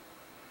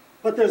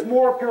 But there's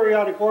more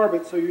periodic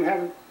orbits, so you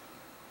haven't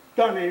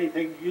done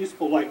anything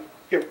useful like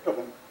get rid of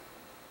them.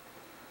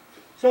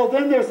 So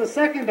then there's a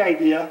second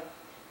idea,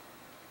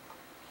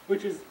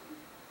 which is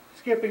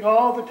skipping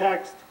all the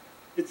text.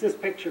 It's this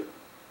picture.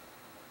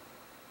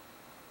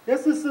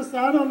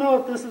 I don't know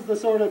if this is the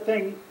sort of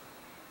thing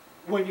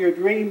when you're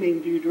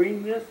dreaming, do you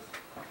dream this?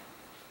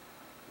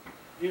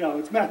 You know,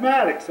 it's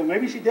mathematics, so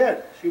maybe she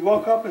did. She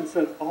woke up and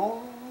said,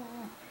 oh.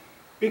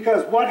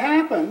 Because what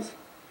happens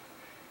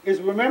is,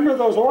 remember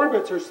those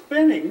orbits are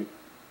spinning,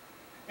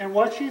 and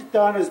what she's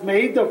done is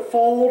made the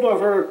fold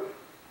of her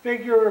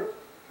figure,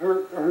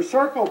 her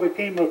circle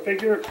became a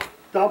figure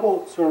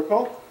double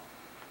circle,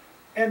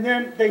 and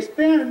then they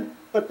spin,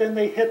 but then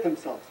they hit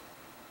themselves.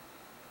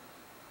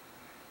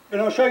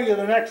 And I'll show you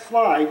the next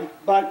slide,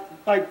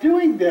 but by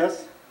doing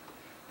this,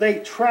 they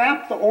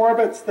trap the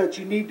orbits that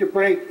you need to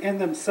break in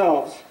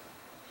themselves.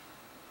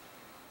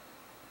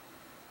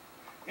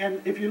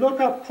 And if you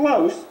look up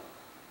close,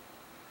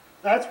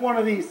 that's one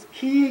of these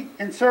key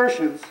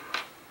insertions.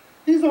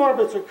 These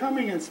orbits are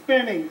coming and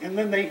spinning, and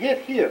then they hit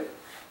here.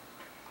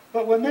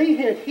 But when they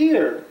hit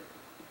here,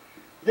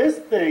 this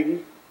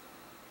thing,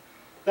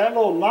 that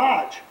little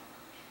notch,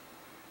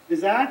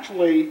 is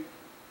actually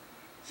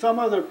some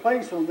other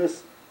place on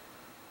this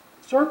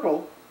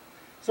circle.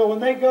 So when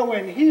they go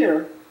in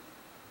here,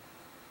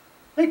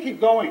 they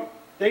keep going.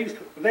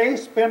 They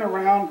spin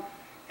around,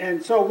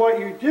 and so what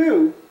you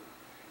do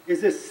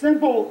is this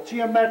simple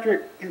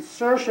geometric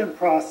insertion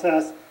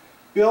process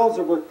builds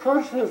a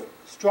recursive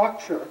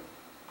structure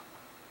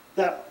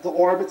that the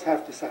orbits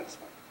have to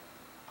satisfy.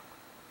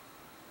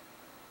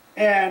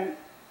 And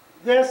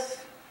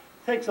this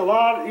takes a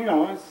lot,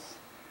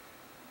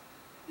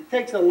 it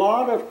takes a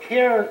lot of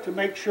care to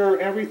make sure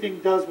everything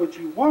does what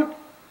you want,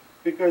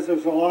 because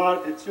there's a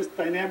lot, it's just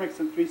dynamics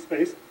in 3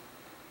 space.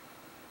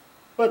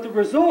 But the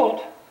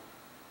result,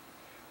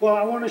 well,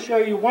 I want to show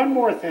you one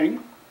more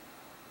thing,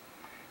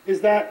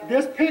 is that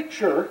this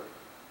picture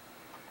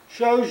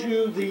shows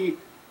you the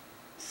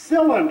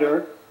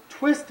cylinder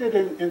twisted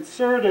and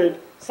inserted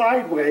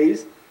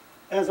sideways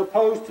as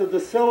opposed to the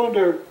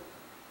cylinder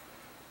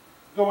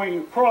going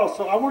across.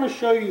 So I want to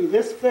show you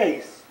this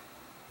face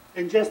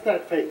and just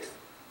that face.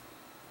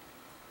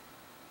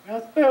 Now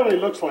it barely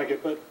looks like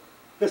it, but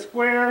the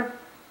square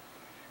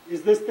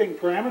is this thing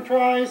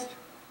parameterized,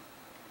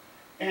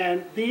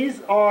 and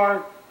these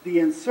are the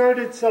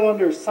inserted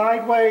cylinders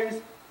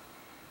sideways,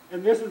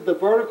 and this is the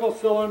vertical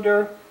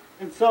cylinder.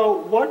 And so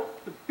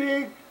what the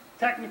big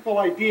technical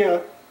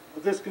idea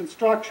of this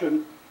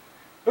construction,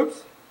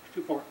 oops,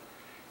 too far,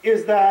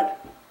 is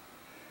that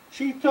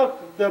she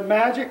took the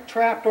magic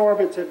trapped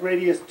orbits at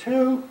radius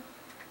 2,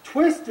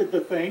 twisted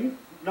the thing,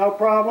 no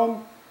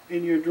problem.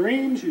 In your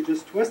dreams, you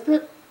just twist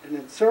it and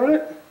insert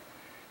it,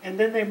 and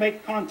then they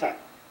make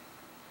contact,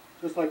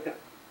 just like that.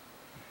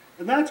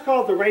 And that's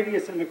called the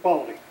radius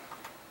inequality.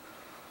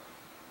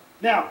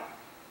 Now,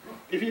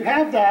 if you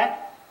have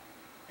that,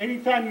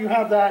 anytime you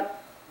have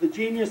that, the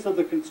genius of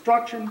the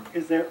construction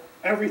is that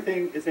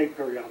everything is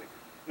aperiodic.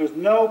 There's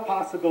no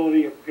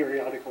possibility of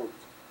periodic orbits.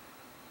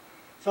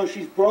 So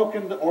she's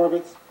broken the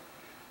orbits,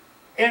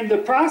 and the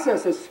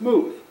process is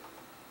smooth.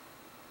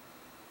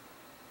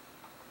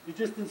 You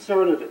just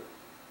inserted it.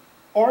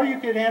 Or you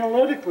can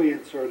analytically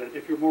insert it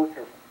if you're more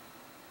careful.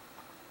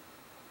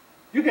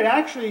 You could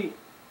actually,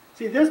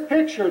 see this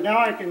picture, now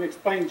I can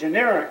explain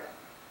generic.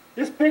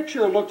 This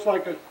picture looks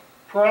like a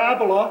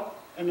parabola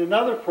and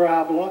another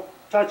parabola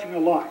touching a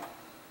line.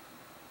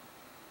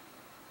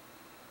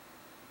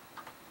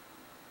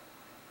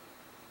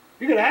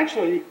 You could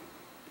actually,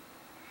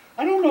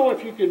 I don't know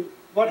if you could,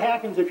 what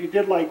happens if you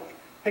did like,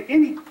 pick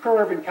any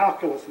curve in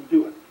calculus and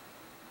do it.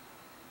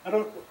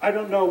 I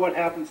don't know what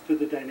happens to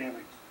the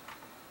dynamics.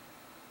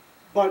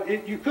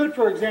 But you could,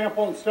 for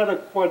example, instead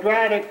of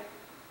quadratic,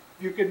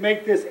 you could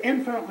make this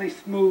infinitely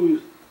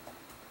smooth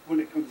when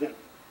it comes in.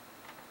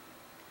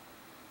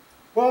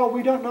 Well,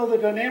 we don't know the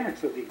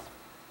dynamics of these.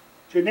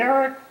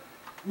 Generic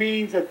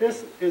means that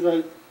this is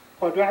a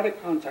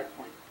quadratic contact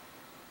point.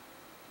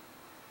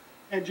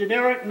 And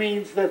generic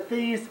means that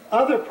these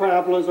other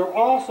parabolas are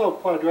also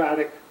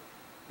quadratic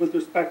with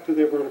respect to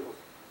their verticals.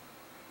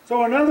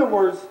 So in other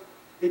words,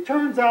 it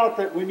turns out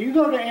that when you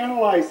go to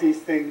analyze these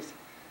things,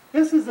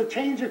 this is a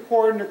change of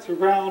coordinates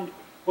around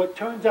what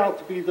turns out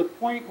to be the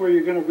point where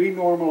you're going to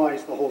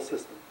renormalize the whole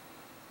system.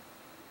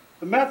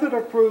 The method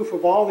of proof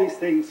of all these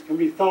things can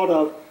be thought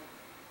of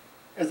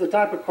as a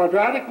type of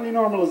quadratic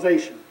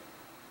renormalization.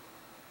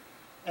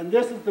 And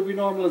this is the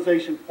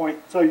renormalization point,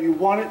 so you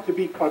want it to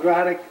be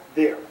quadratic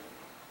there.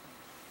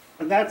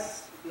 And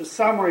that's the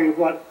summary of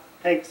what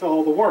takes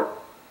all the work,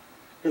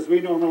 because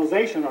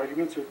renormalization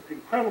arguments are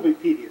incredibly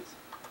tedious.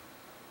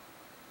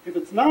 If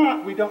it's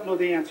not, we don't know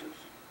the answers.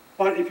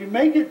 But if you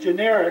make it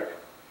generic,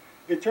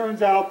 it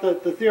turns out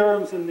that the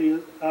theorems in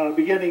the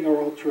beginning are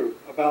all true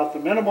about the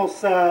minimal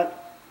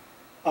set,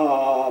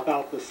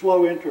 about the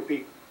slow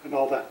entropy, and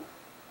all that.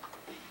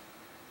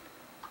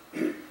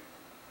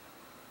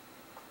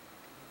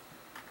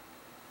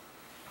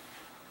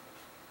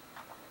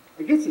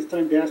 I guess it's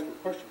time to ask for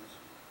questions.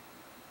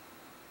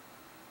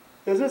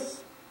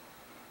 Because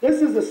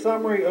this is a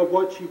summary of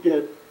what she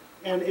did.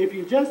 And if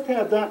you just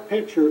have that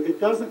picture, it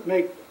doesn't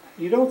make,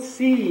 you don't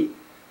see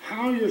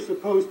how you're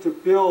supposed to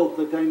build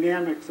the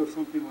dynamics of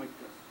something like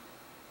this.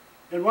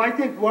 And I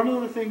think one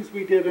of the things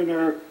we did in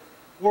our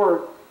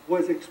work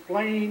was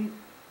explain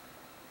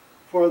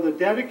for the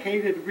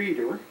dedicated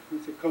reader,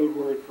 it's a code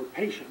word for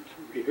patient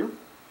reader,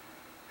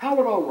 how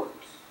it all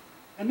works.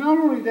 And not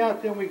only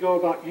that, then we go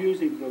about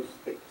using those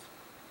things.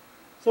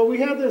 So we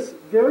have this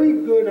very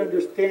good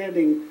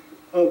understanding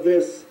of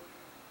this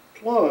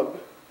plug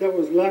that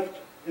was left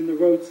in the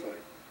roadside,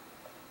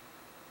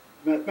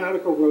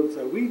 mathematical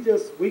roadside.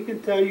 We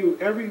can tell you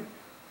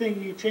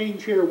everything you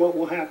change here, what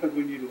will happen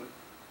when you do it.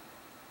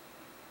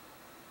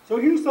 So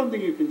here's something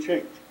you can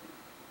change.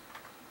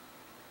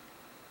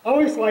 I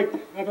always like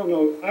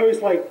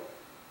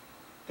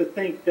to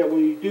think that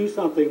when you do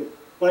something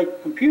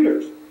like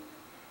computers,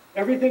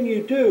 everything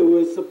you do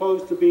is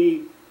supposed to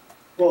be,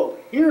 well,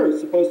 here it's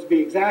supposed to be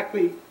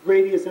exactly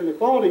radius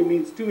inequality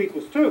means 2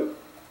 equals 2.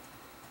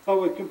 But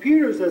with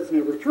computers, that's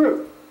never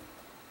true.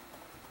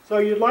 So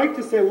you'd like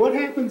to say, what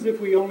happens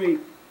if we only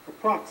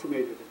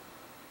approximated it?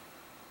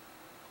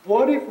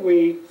 What if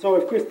so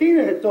if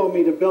Christina had told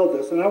me to build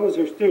this, and I was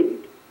her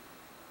student,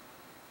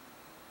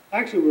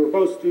 actually we were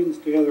both students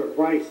together at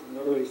Rice in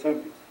the early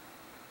 70s,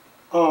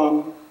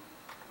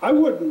 I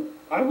wouldn't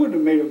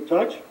have made them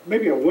touch.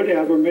 Maybe I would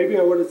have, or maybe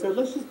I would have said,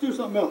 let's just do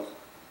something else.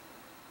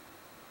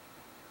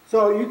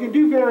 So you can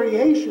do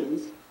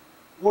variations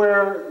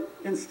where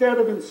instead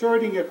of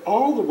inserting it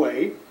all the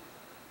way,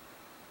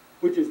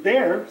 which is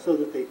there so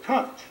that they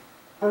touch,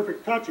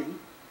 perfect touching,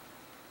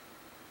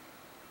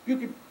 you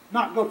could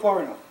not go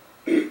far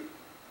enough.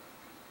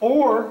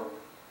 Or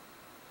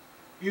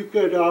you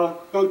could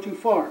go too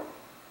far.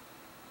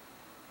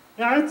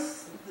 Now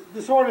it's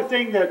the sort of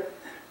thing that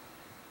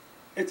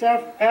it's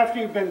after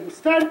you've been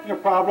studying a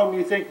problem,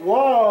 you think,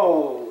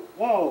 whoa,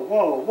 whoa,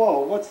 whoa, whoa,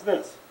 what's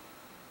this?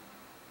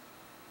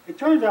 It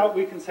turns out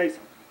we can say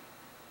something.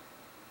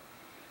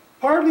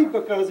 Partly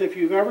because if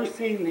you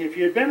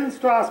had been in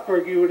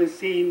Strasbourg, you would have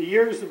seen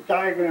years of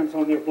diagrams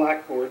on their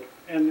blackboard.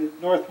 And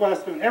at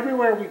Northwestern,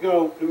 everywhere we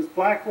go, it was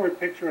blackboard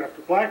picture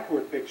after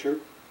blackboard picture.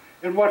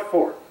 And what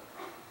for?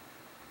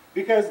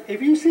 Because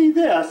if you see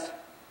this,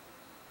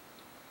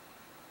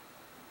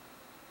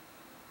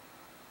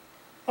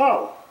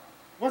 oh,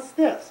 what's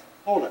this?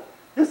 Hold it.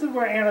 This is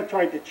where Anna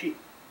tried to cheat.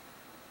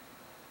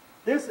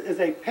 This is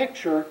a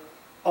picture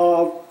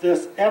of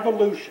this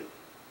evolution.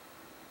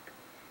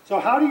 So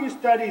how do you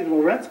study the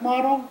Lorentz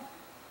model?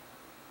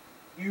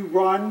 You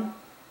run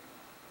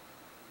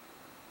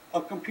a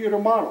computer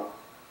model.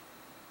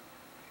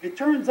 It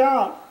turns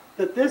out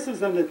that this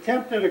is an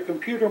attempt at a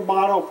computer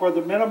model for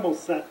the minimal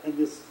set in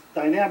this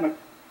dynamic,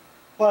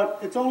 but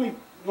it's only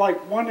like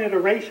one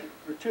iteration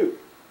or two.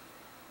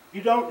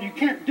 You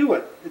can't do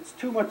it. It's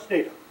too much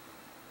data.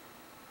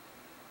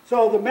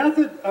 So the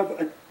method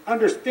of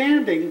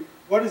understanding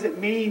what does it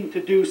mean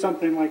to do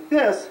something like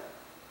this,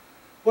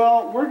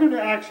 well, we're going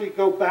to actually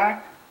go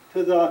back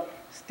to the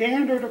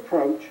standard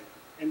approach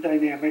in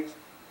dynamics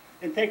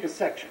and take a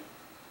section.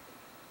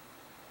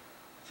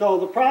 So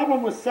the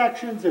problem with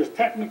sections, there's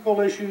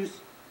technical issues,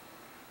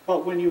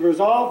 but when you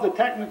resolve the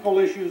technical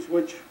issues,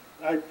 which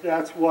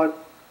that's what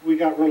we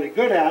got really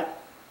good at,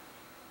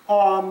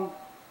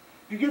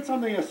 you get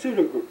something, a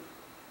pseudogroup.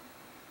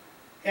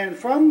 And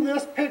from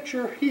this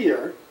picture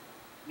here,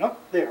 up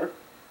there,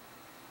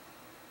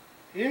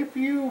 if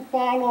you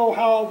follow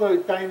how the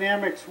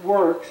dynamics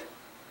works,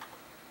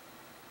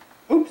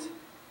 oops,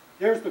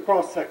 there's the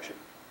cross section,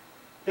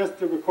 just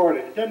to record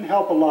it. It doesn't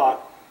help a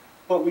lot,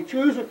 but we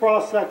choose a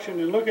cross section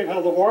and look at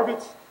how the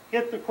orbits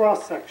hit the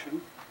cross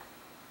section.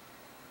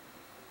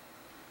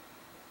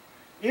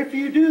 If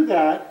you do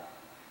that,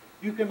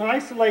 you can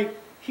isolate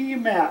key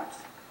maps,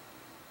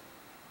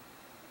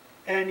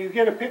 and you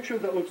get a picture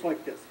that looks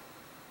like this.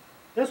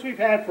 This we've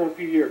had for a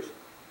few years.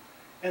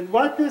 And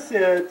what this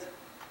is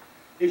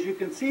you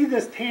can see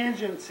this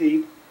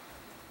tangency,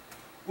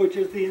 which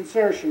is the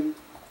insertion,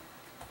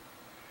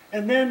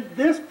 and then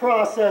this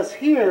process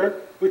here,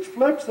 which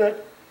flips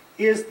it,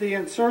 is the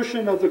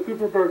insertion of the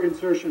Kuperberg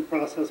insertion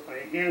process by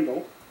a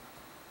handle.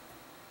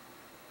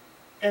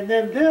 And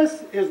then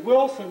this is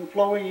Wilson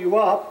flowing you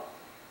up,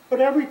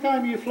 but every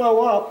time you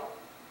flow up,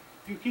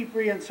 you keep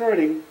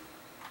reinserting.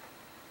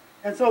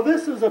 And so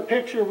this is a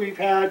picture we've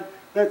had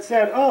that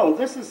said, oh,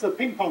 this is a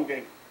ping pong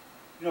game.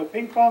 You know,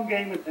 ping pong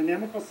game with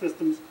dynamical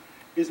systems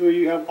is where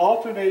you have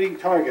alternating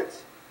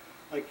targets,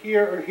 like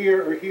here or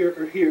here or here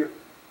or here.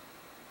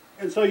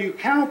 And so you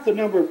count the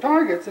number of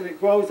targets and it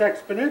grows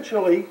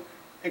exponentially,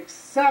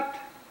 except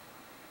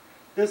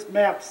this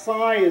map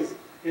psi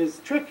is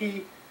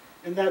tricky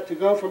in that to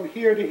go from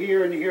here to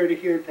here and here to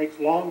here takes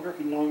longer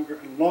and longer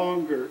and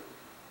longer.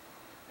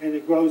 And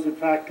it grows, in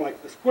fact,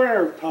 like the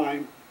square of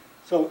time.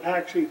 So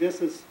actually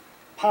this is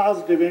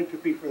positive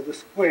entropy for the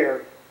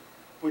square,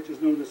 which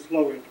is known as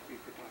slow entropy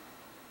for time.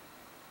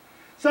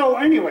 So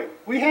anyway,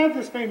 we have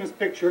this famous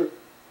picture,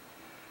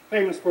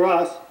 famous for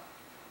us,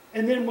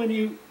 and then when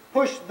you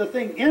push the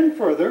thing in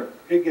further,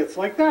 it gets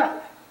like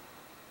that,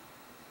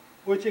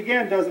 which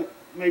again doesn't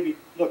maybe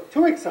look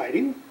too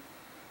exciting,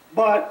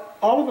 but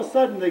all of a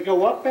sudden they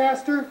go up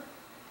faster,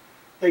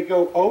 they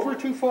go over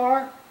too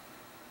far,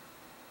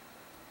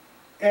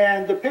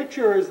 and the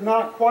picture is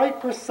not quite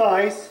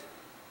precise,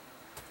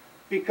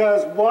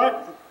 because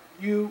what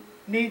you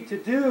need to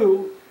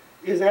do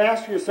is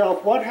ask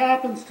yourself, what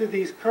happens to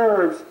these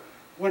curves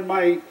when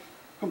my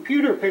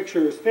computer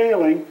picture is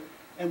failing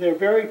and they're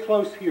very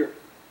close here?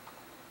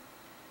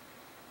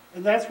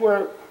 And that's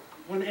where,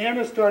 when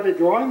Anna started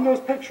drawing those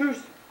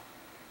pictures,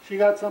 she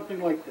got something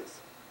like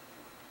this.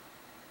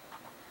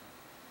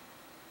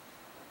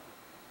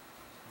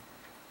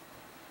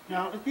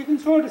 Now, you can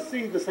sort of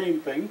see the same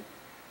thing.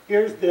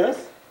 Here's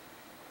this,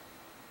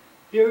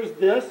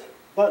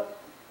 but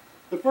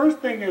the first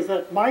thing is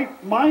that my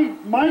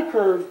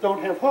curves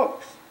don't have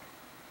hooks.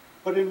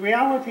 But in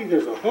reality,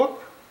 there's a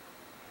hook.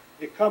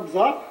 It comes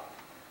up.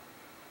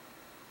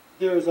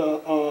 There's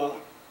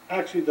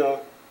actually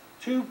the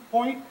 2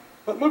 point.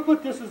 But look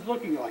what this is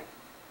looking like.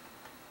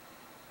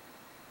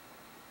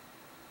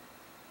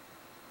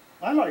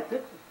 I liked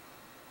it.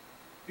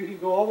 You can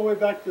go all the way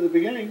back to the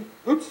beginning.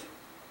 Oops.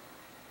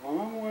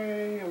 Wrong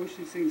way. I wish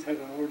these things had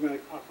an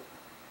automatic pop-up.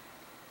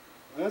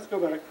 Let's go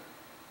back.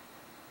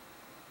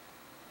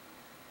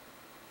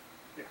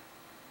 Yeah.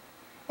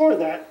 Or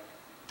that.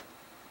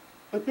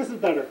 But this is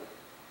better.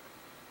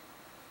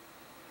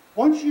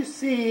 Once you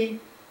see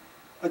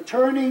a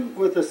turning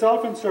with a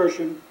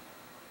self-insertion,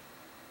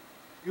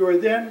 you are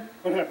then,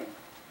 what happened?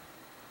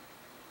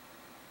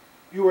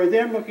 You are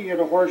then looking at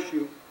a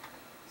horseshoe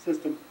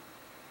system.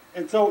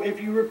 And so if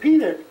you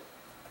repeat it,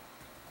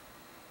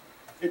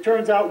 it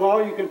turns out,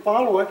 well, you can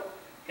follow it,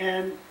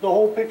 and the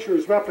whole picture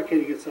is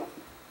replicating itself.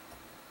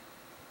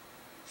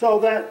 So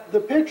that the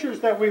pictures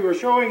that we were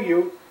showing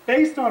you,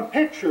 based on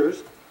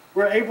pictures,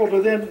 we're able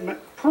to then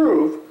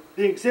prove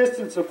the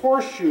existence of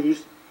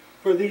horseshoes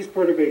for these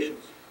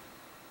perturbations.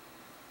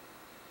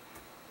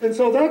 And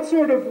so that's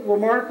sort of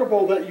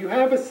remarkable that you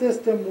have a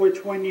system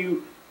which, when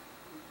you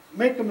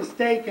make a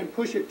mistake and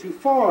push it too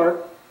far,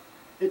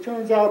 it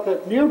turns out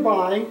that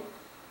nearby,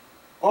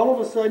 all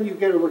of a sudden you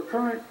get a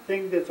recurrent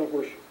thing that's a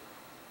horseshoe.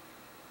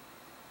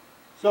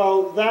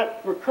 So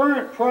that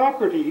recurrent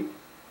property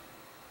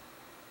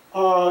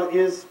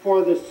is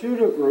for the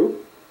pseudogroup,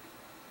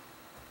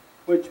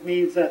 which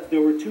means that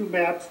there were two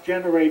maps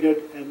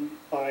generated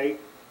by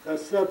a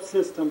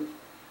subsystem.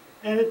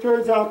 And it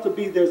turns out to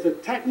be there's a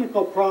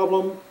technical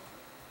problem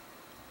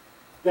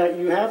that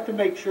you have to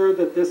make sure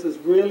that this is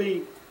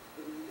really,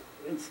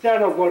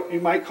 instead of what you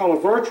might call a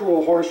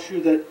virtual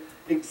horseshoe that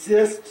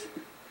exists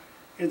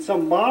in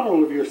some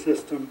model of your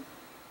system,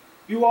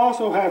 you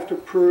also have to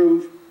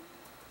prove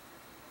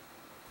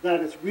that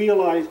it's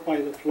realized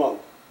by the flow.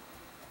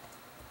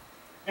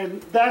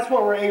 And that's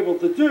what we're able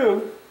to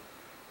do.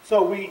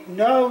 So we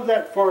know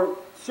that for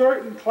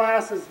certain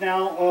classes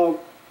now of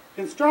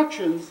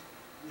constructions,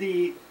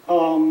 the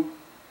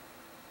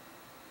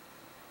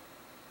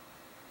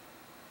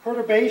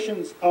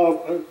perturbations of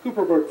a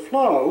Kuperberg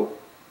flow,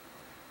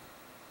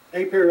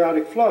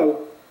 aperiodic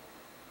flow,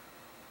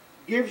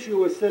 gives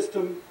you a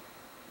system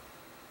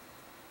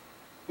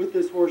with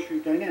this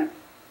horseshoe dynamic,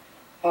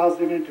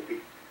 positive entropy.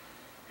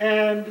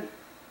 And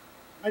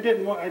I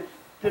didn't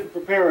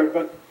prepare it,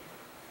 but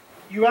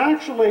you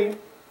actually,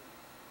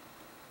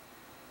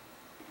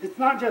 it's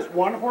not just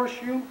one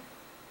horseshoe.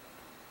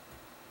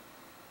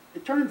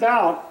 It turns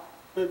out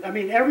that, I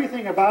mean,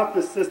 everything about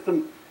this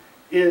system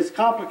is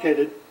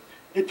complicated.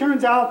 It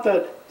turns out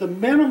that the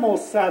minimal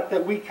set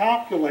that we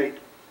calculate,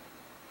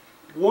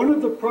 one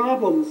of the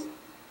problems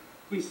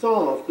we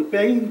solved,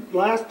 the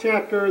last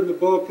chapter in the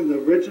book and the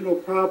original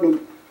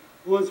problem,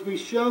 was we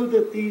showed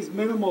that these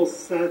minimal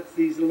sets,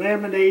 these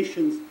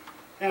laminations,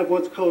 have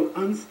what's called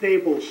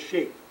unstable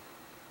shape.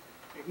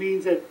 It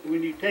means that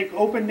when you take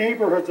open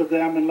neighborhoods of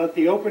them and let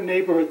the open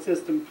neighborhood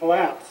system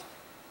collapse,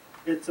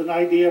 it's an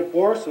idea of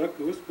Borsuk,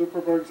 who was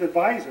Kuperberg's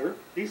advisor,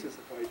 thesis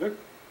advisor.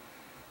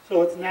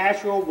 So it's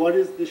natural, what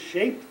is the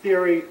shape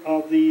theory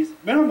of these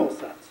minimal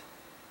sets?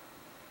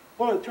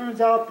 Well, it turns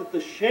out that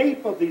the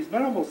shape of these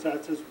minimal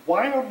sets is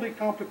wildly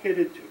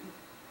complicated too.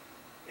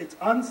 It's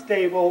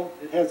unstable,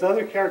 it has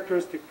other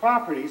characteristic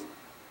properties,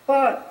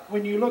 but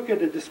when you look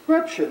at a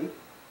description,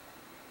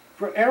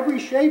 for every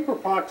shape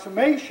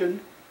approximation,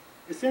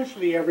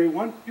 essentially every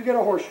one, you get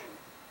a horseshoe.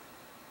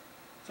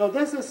 So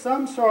this is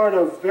some sort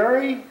of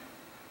very,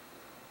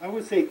 I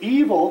would say,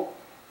 evil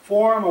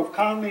form of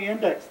Conley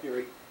index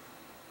theory,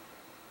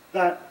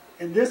 that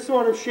in this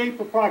sort of shape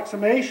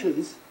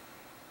approximations,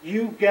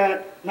 you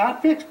get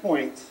not fixed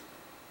points,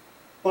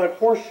 but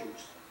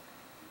horseshoes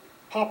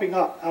popping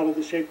up out of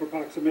the shape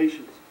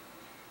approximations.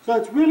 So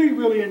it's really,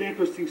 really an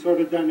interesting sort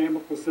of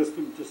dynamical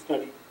system to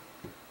study.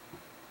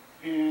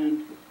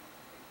 And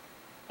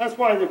that's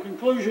why the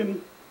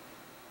conclusion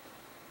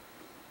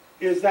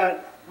is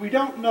that we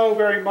don't know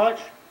very much,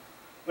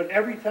 but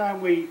every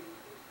time we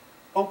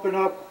open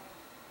up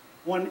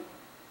one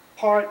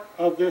part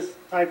of this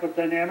type of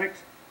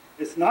dynamics,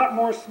 it's not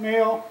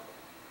Morse-Smale,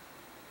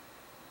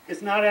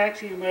 it's not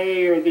axiom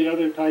A or the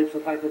other types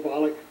of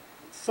hyperbolic.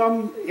 It's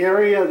some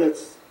area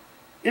that's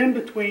in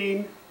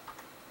between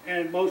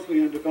and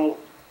mostly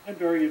undeveloped and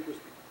very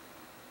interesting.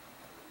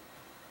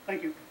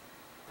 Thank you.